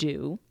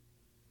do,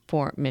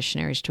 for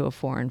missionaries to a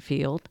foreign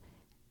field,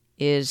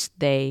 is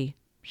they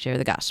share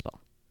the gospel.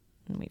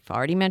 And we've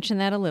already mentioned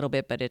that a little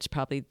bit, but it's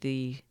probably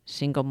the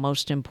single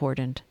most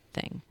important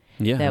thing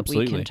that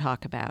absolutely. we can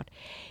talk about,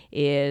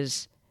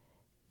 is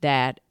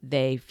that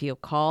they feel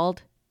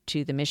called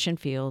to the mission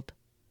field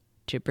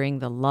to bring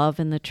the love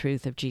and the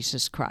truth of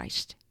Jesus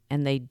Christ.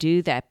 And they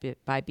do that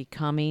by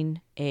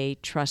becoming a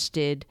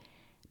trusted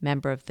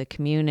member of the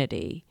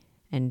community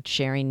and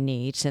sharing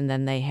needs, and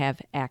then they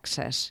have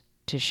access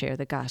to share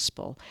the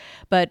gospel.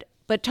 But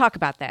talk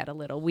about that a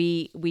little.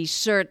 We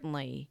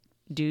certainly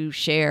do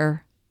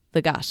share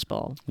the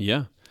gospel.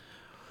 Yeah.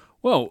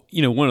 Well,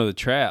 one of the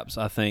traps,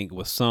 I think,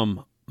 with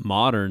some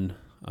modern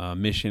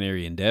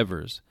missionary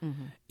endeavors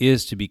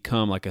is to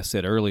become, like I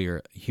said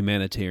earlier, a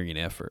humanitarian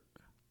effort.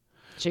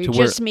 So you're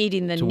just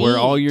meeting the needs. Where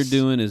all you're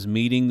doing is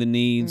meeting the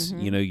needs.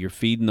 You're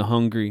feeding the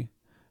hungry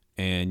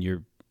and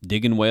you're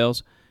digging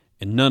wells.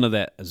 And none of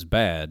that is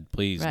bad.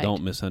 Please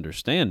don't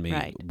misunderstand me.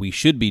 Right. We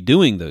should be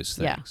doing those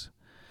things.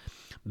 Yeah.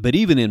 But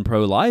even in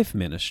pro-life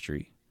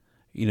ministry,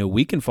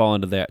 we can fall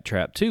into that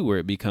trap too, where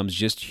it becomes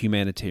just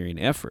humanitarian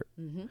effort.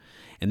 Mm-hmm.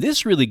 And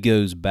this really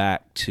goes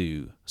back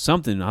to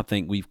something I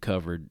think we've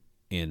covered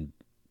in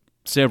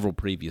several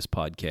previous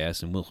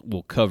podcasts, and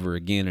we'll cover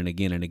again and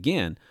again and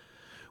again,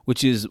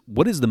 which is,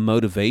 what is the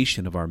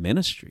motivation of our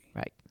ministry?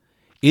 Right.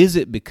 Is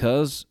it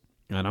because,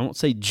 and I won't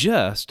say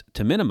just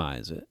to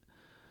minimize it,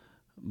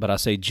 but I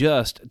say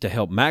just to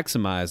help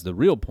maximize the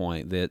real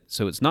point,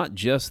 so it's not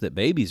just that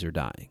babies are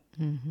dying.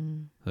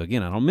 Mm-hmm. So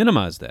again, I don't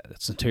minimize that.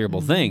 It's a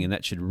terrible thing, and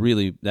that should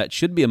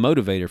be a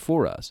motivator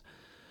for us.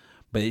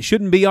 But it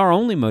shouldn't be our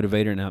only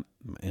motivator,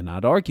 and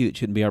I'd argue it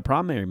shouldn't be our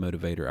primary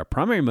motivator. Our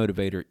primary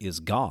motivator is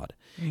God,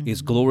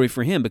 is glory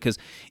for Him. Because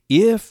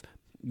if,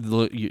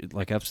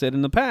 like I've said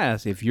in the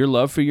past, if your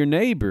love for your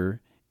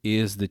neighbor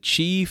is the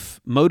chief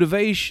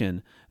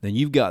motivation, then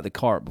you've got the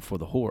cart before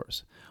the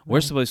horse.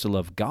 We're supposed to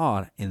love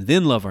God and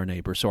then love our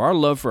neighbor. So our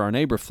love for our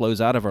neighbor flows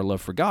out of our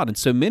love for God. And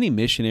so many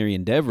missionary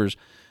endeavors,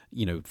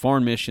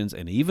 foreign missions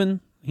and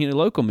even,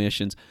 local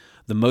missions,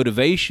 the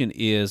motivation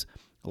is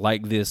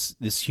like this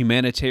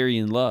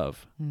humanitarian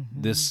love,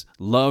 this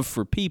love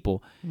for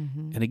people.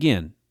 And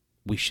again,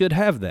 we should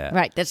have that.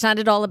 Right. That's not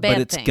at all a bad thing.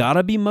 But it's got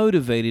to be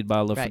motivated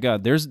by love for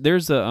God.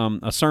 There's a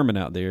sermon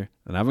out there,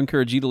 and I've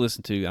encouraged you to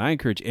listen to, and I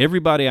encourage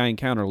everybody I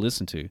encounter to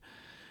listen to,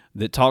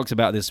 that talks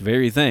about this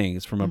very thing.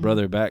 It's from a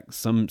brother back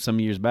some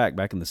years back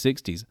in the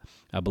 60s,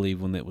 I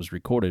believe, when it was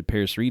recorded,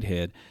 Paris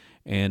Reedhead,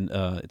 and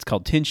it's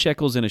called 10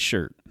 Shekels in a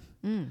Shirt.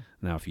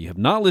 Now, if you have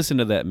not listened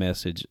to that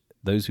message,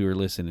 those who are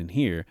listening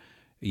here,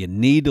 you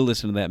need to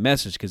listen to that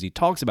message because he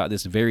talks about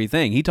this very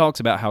thing. He talks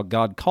about how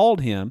God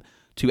called him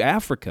to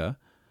Africa,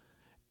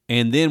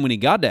 and then when he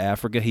got to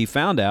Africa, he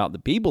found out the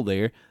people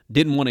there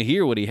didn't want to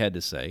hear what he had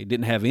to say,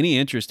 didn't have any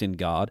interest in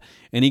God,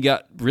 and he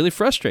got really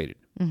frustrated.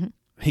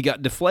 He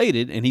got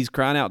deflated, and he's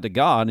crying out to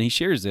God, and he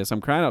shares this.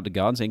 I'm crying out to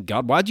God and saying,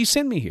 God, why'd you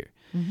send me here?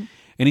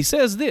 And he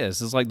says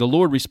this. It's like the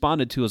Lord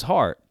responded to his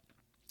heart.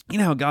 You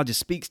know how God just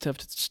speaks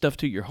stuff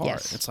to your heart?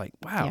 Yes. It's like,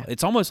 wow,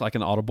 it's almost like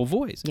an audible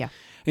voice. Yeah.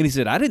 And he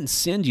said, I didn't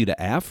send you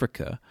to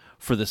Africa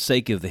for the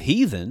sake of the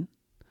heathen.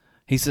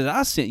 He said,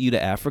 I sent you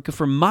to Africa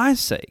for my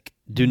sake.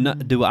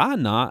 Do I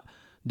not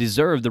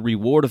deserve the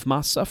reward of my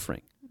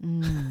suffering?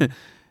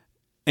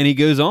 And he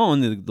goes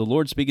on, the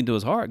Lord speaking to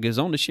his heart, goes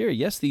on to share,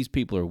 yes, these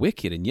people are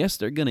wicked, and yes,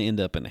 they're going to end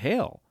up in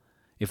hell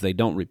if they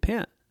don't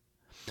repent.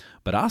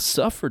 But I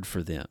suffered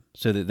for them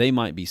so that they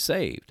might be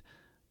saved.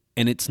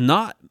 And it's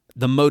not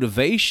the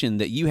motivation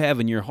that you have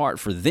in your heart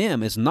for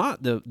them. It's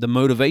not the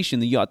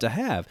motivation that you ought to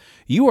have.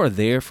 You are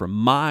there for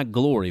my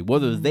glory.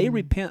 Whether they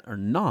repent or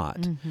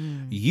not,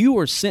 you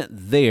are sent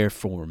there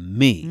for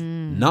me,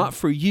 not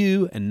for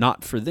you and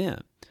not for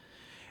them.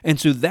 And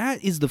so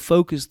that is the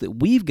focus that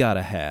we've got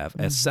to have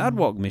as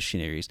Sidewalk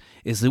missionaries,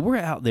 is that we're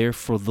out there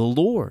for the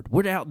Lord.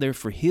 We're out there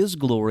for His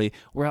glory.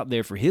 We're out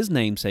there for His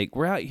namesake.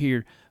 We're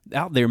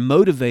out there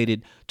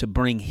motivated to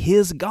bring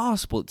His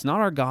gospel. It's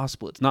not our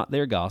gospel. It's not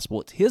their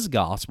gospel. It's His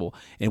gospel.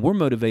 And we're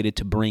motivated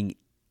to bring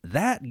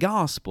that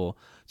gospel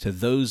to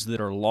those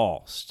that are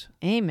lost.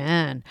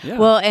 Amen. Yeah.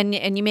 Well,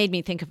 and you made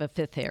me think of a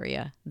fifth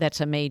area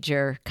that's a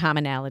major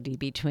commonality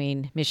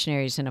between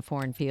missionaries in a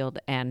foreign field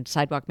and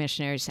Sidewalk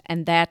missionaries,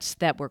 and that's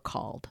that we're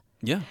called.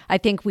 Yeah. I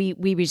think we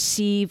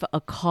receive a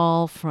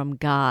call from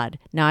God.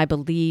 Now, I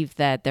believe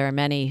that there are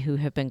many who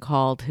have been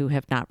called who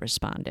have not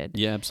responded.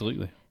 Yeah,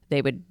 absolutely.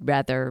 They would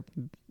rather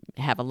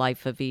have a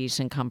life of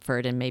ease and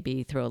comfort and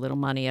maybe throw a little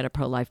money at a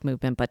pro-life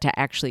movement, but to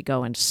actually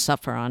go and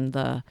suffer on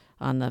the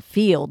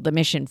field, the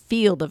mission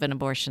field of an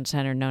abortion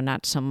center, no,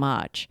 not so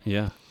much.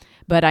 Yeah.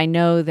 But I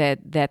know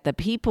that the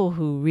people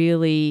who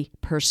really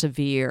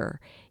persevere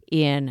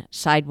in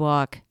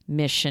Sidewalk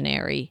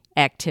missionary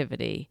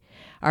activity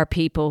are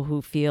people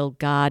who feel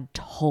God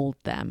told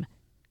them,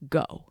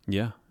 go.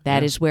 Yeah.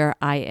 That is where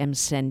I am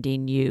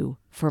sending you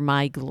for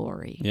my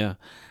glory. Yeah.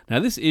 Now,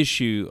 this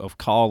issue of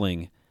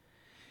calling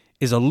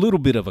is a little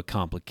bit of a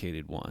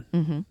complicated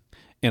one.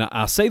 And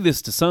I say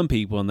this to some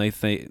people, and they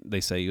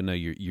say,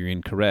 you're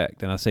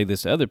incorrect. And I say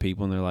this to other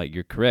people, and they're like,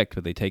 you're correct,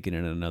 but they take it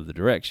in another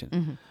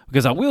direction.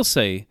 Because I will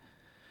say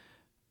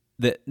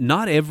that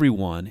not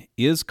everyone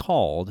is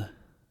called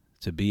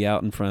to be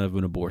out in front of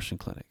an abortion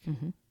clinic.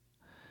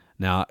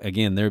 Now,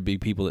 again, there'd be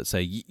people that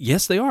say,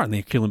 yes, they are, and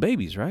they're killing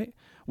babies, right?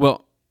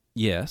 Well,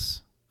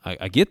 yes,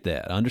 I get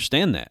that. I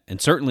understand that.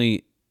 And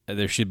certainly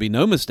there should be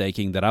no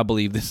mistaking that I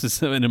believe this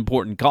is an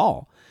important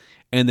call,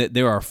 and that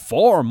there are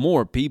far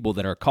more people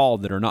that are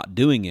called that are not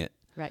doing it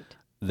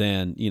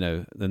than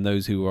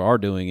those who are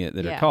doing it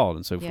that are called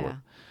and so forth.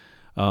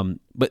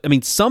 But I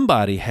mean,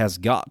 somebody has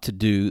got to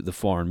do the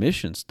foreign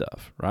mission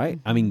stuff, right?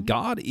 I mean,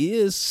 God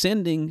is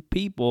sending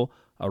people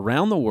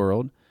around the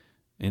world,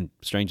 and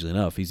strangely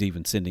enough, He's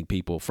even sending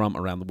people from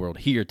around the world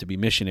here to be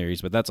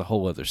missionaries, but that's a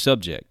whole other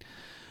subject.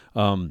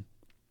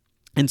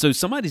 And so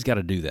somebody's got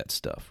to do that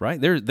stuff,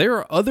 right? There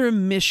are other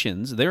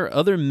missions, there are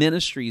other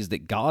ministries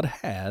that God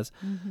has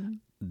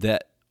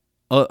that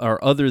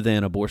are other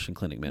than abortion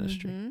clinic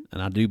ministry,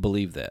 and I do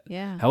believe that.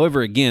 Yeah.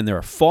 However, again, there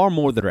are far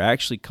more that are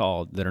actually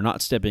called that are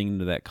not stepping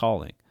into that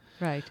calling.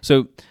 Right.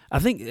 So I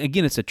think,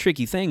 again, it's a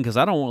tricky thing because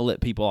I don't want to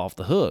let people off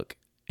the hook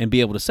and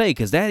be able to say,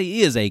 because that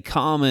is a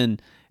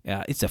common,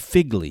 it's a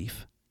fig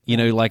leaf.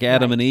 Like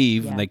Adam and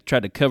Eve, and they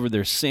tried to cover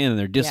their sin and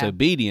their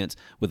disobedience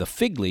with a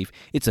fig leaf.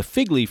 It's a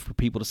fig leaf for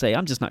people to say,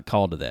 I'm just not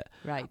called to that.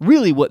 Right.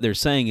 Really what they're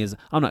saying is,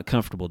 I'm not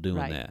comfortable doing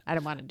that. I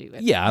don't want to do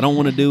it. Yeah, I don't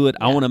want to do it.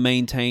 I want to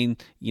maintain,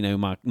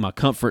 my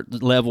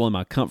comfort level and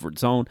my comfort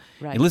zone.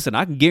 Right. And listen,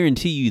 I can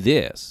guarantee you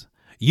this.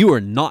 You are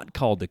not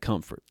called to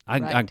comfort.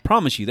 I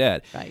promise you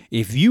that. Right.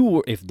 If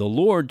the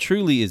Lord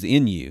truly is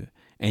in you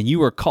and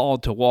you are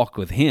called to walk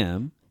with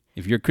Him,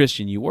 if you're a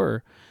Christian, you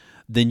were,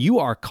 then you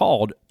are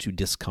called to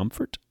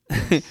discomfort.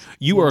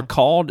 You are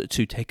called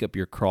to take up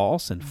your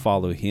cross and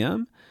follow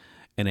Him.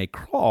 And a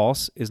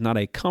cross is not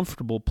a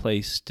comfortable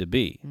place to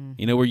be.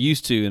 We're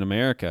used to, in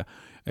America,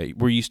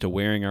 we're used to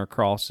wearing our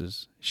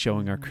crosses,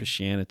 showing our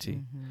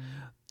Christianity.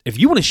 If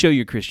you want to show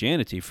your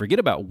Christianity, forget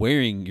about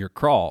wearing your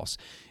cross.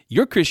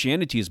 Your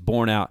Christianity is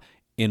born out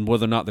in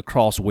whether or not the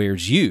cross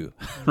wears you,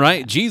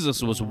 right?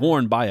 Jesus was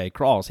worn by a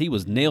cross. He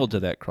was nailed to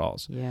that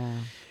cross. Yeah.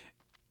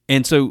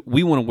 And so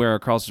we want to wear our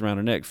crosses around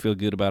our neck, feel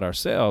good about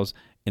ourselves,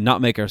 and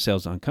not make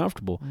ourselves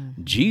uncomfortable.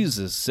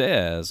 Jesus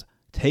says,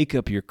 take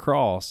up your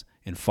cross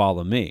and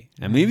follow me.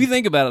 I mean, if you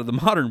think about it, the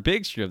modern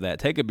picture of that,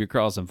 take up your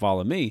cross and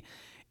follow me,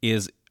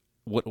 is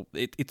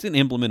it's an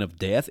implement of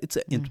death. It's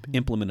an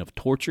implement of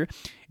torture.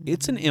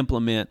 It's an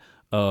implement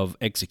of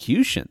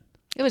execution.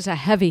 It was a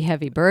heavy,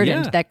 heavy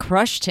burden that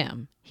crushed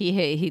him.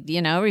 He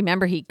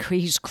remember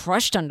he's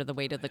crushed under the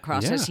weight of the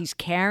cross as he's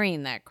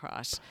carrying that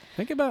cross.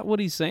 Think about what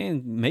he's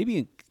saying,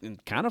 maybe in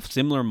kind of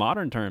similar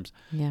modern terms.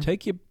 Yeah.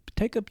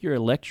 Take up your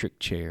electric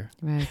chair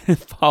Right. and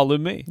follow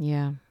me.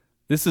 Yeah.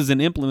 This is an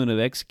implement of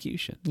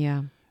execution.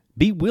 Yeah.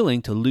 Be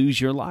willing to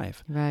lose your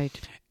life. Right.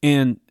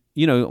 And,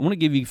 I want to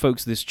give you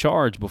folks this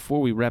charge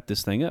before we wrap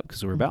this thing up,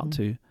 because we're about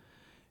to,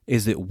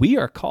 is that we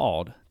are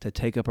called to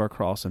take up our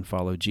cross and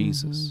follow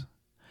Jesus.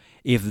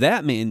 If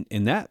that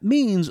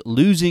means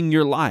losing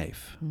your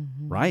life,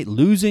 right?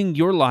 Losing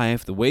your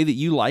life the way that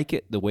you like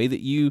it, the way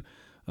that you,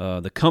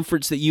 the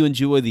comforts that you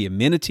enjoy, the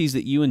amenities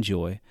that you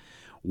enjoy,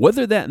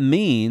 whether that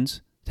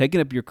means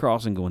taking up your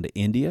cross and going to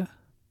India,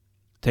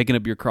 taking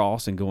up your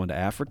cross and going to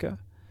Africa,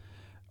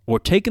 or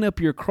taking up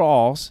your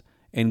cross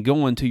and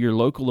going to your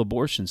local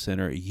abortion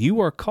center, you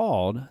are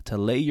called to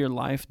lay your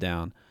life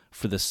down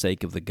for the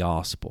sake of the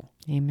gospel.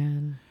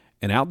 Amen.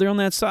 And out there on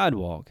that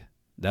sidewalk,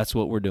 that's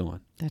what we're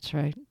doing. That's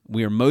right.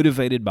 We are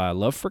motivated by a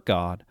love for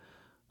God,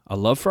 a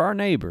love for our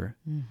neighbor,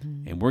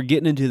 and we're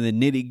getting into the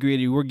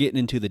nitty-gritty, we're getting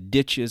into the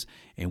ditches,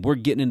 and we're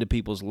getting into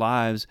people's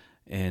lives,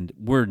 and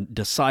we're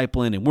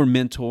discipling, and we're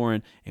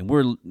mentoring, and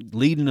we're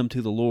leading them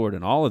to the Lord,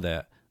 and all of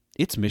that.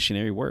 It's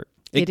missionary work.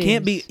 It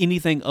can't be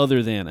anything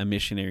other than a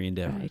missionary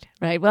endeavor.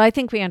 Right. Well, I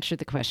think we answered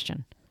the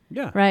question.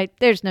 Yeah. Right?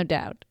 There's no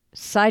doubt.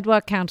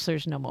 Sidewalk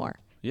counselors no more.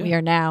 Yeah. We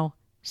are now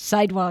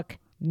sidewalk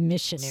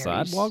missionaries.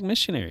 Sidewalk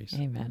missionaries.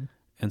 Amen.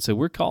 And so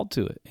we're called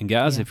to it. And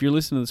guys, if you're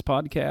listening to this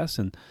podcast,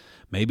 and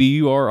maybe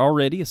you are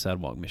already a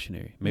sidewalk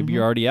missionary, maybe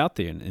you're already out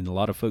there, and a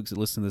lot of folks that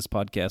listen to this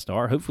podcast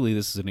are, hopefully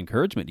this is an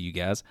encouragement to you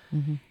guys.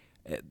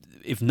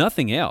 If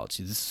nothing else,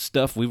 this is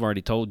stuff we've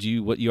already told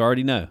you, what you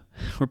already know.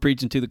 We're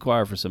preaching to the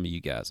choir for some of you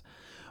guys.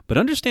 But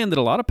understand that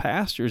a lot of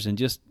pastors and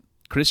just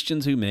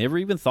Christians who never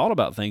even thought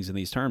about things in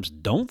these terms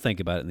don't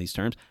think about it in these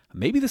terms.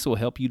 Maybe this will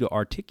help you to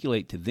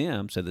articulate to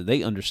them so that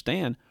they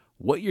understand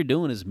what you're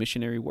doing is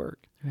missionary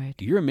work. Right.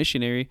 You're a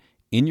missionary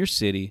in your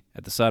city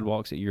at the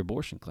sidewalks at your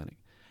abortion clinic.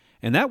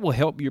 And that will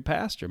help your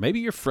pastor.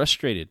 Maybe you're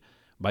frustrated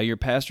by your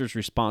pastor's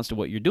response to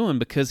what you're doing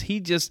because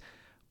he just,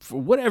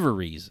 for whatever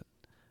reason,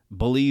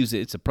 believes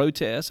it's a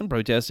protest, and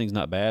protesting is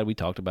not bad. We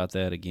talked about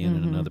that again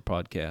in another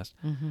podcast.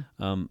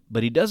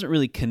 But he doesn't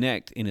really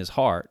connect in his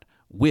heart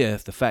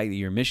with the fact that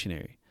you're a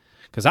missionary.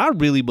 Because I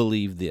really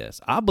believe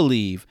this. I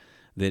believe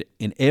that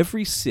in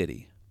every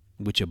city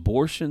which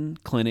abortion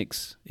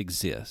clinics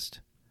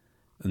exist,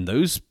 and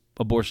those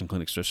abortion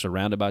clinics are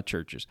surrounded by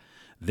churches,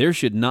 there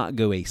should not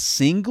go a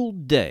single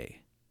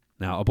day.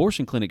 Now,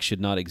 abortion clinics should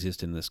not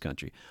exist in this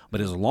country,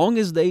 but as long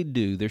as they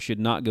do, there should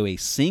not go a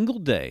single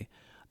day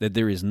that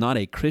there is not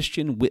a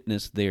Christian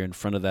witness there in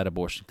front of that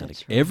abortion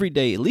clinic. Right. Every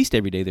day, at least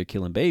every day, they're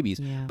killing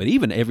babies, but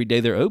even every day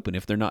they're open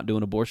if they're not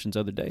doing abortions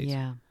other days.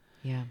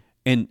 Yeah.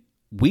 And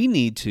we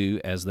need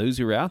to, as those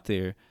who are out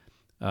there,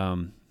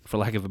 for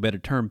lack of a better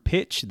term,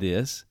 pitch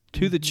this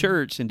to the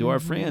church and to our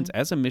friends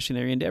as a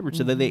missionary endeavor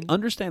so that they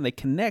understand, they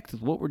connect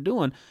with what we're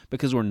doing,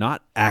 because we're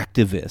not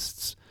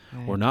activists.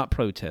 Right. We're not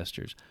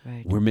protesters.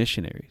 Right. We're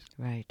missionaries.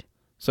 Right.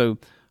 So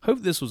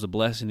hope this was a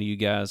blessing to you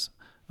guys.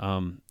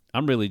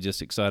 I'm really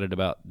just excited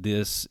about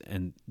this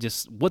and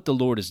just what the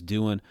Lord is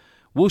doing.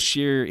 We'll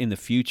share in the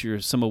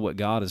future some of what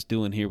God is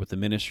doing here with the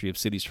ministry of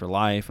Cities for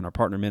Life and our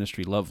partner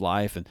ministry, Love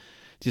Life, and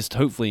just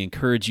hopefully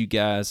encourage you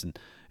guys and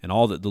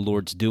all that the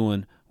Lord's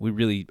doing. We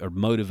really are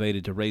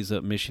motivated to raise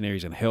up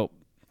missionaries and help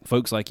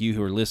folks like you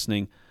who are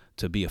listening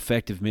to be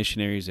effective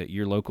missionaries at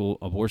your local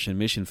abortion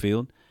mission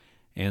field.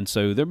 And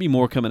so there'll be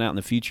more coming out in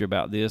the future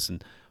about this,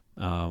 and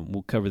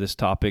we'll cover this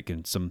topic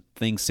and some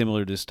things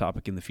similar to this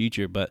topic in the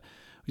future. But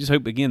we just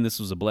hope, again, this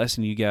was a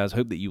blessing to you guys.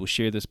 Hope that you will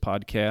share this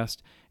podcast.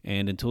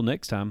 And until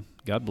next time,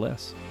 God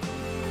bless.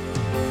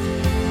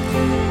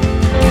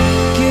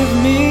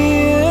 Give me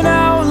an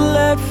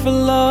outlet for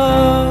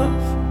love.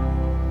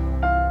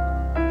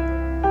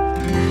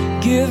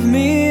 Give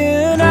me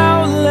an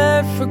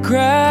outlet for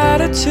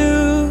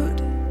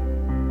gratitude.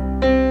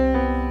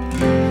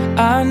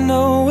 I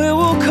know it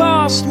will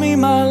cost me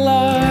my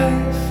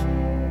life,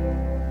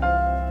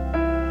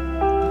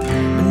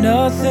 but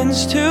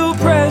nothing's too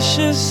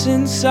precious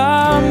since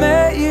I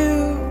met you.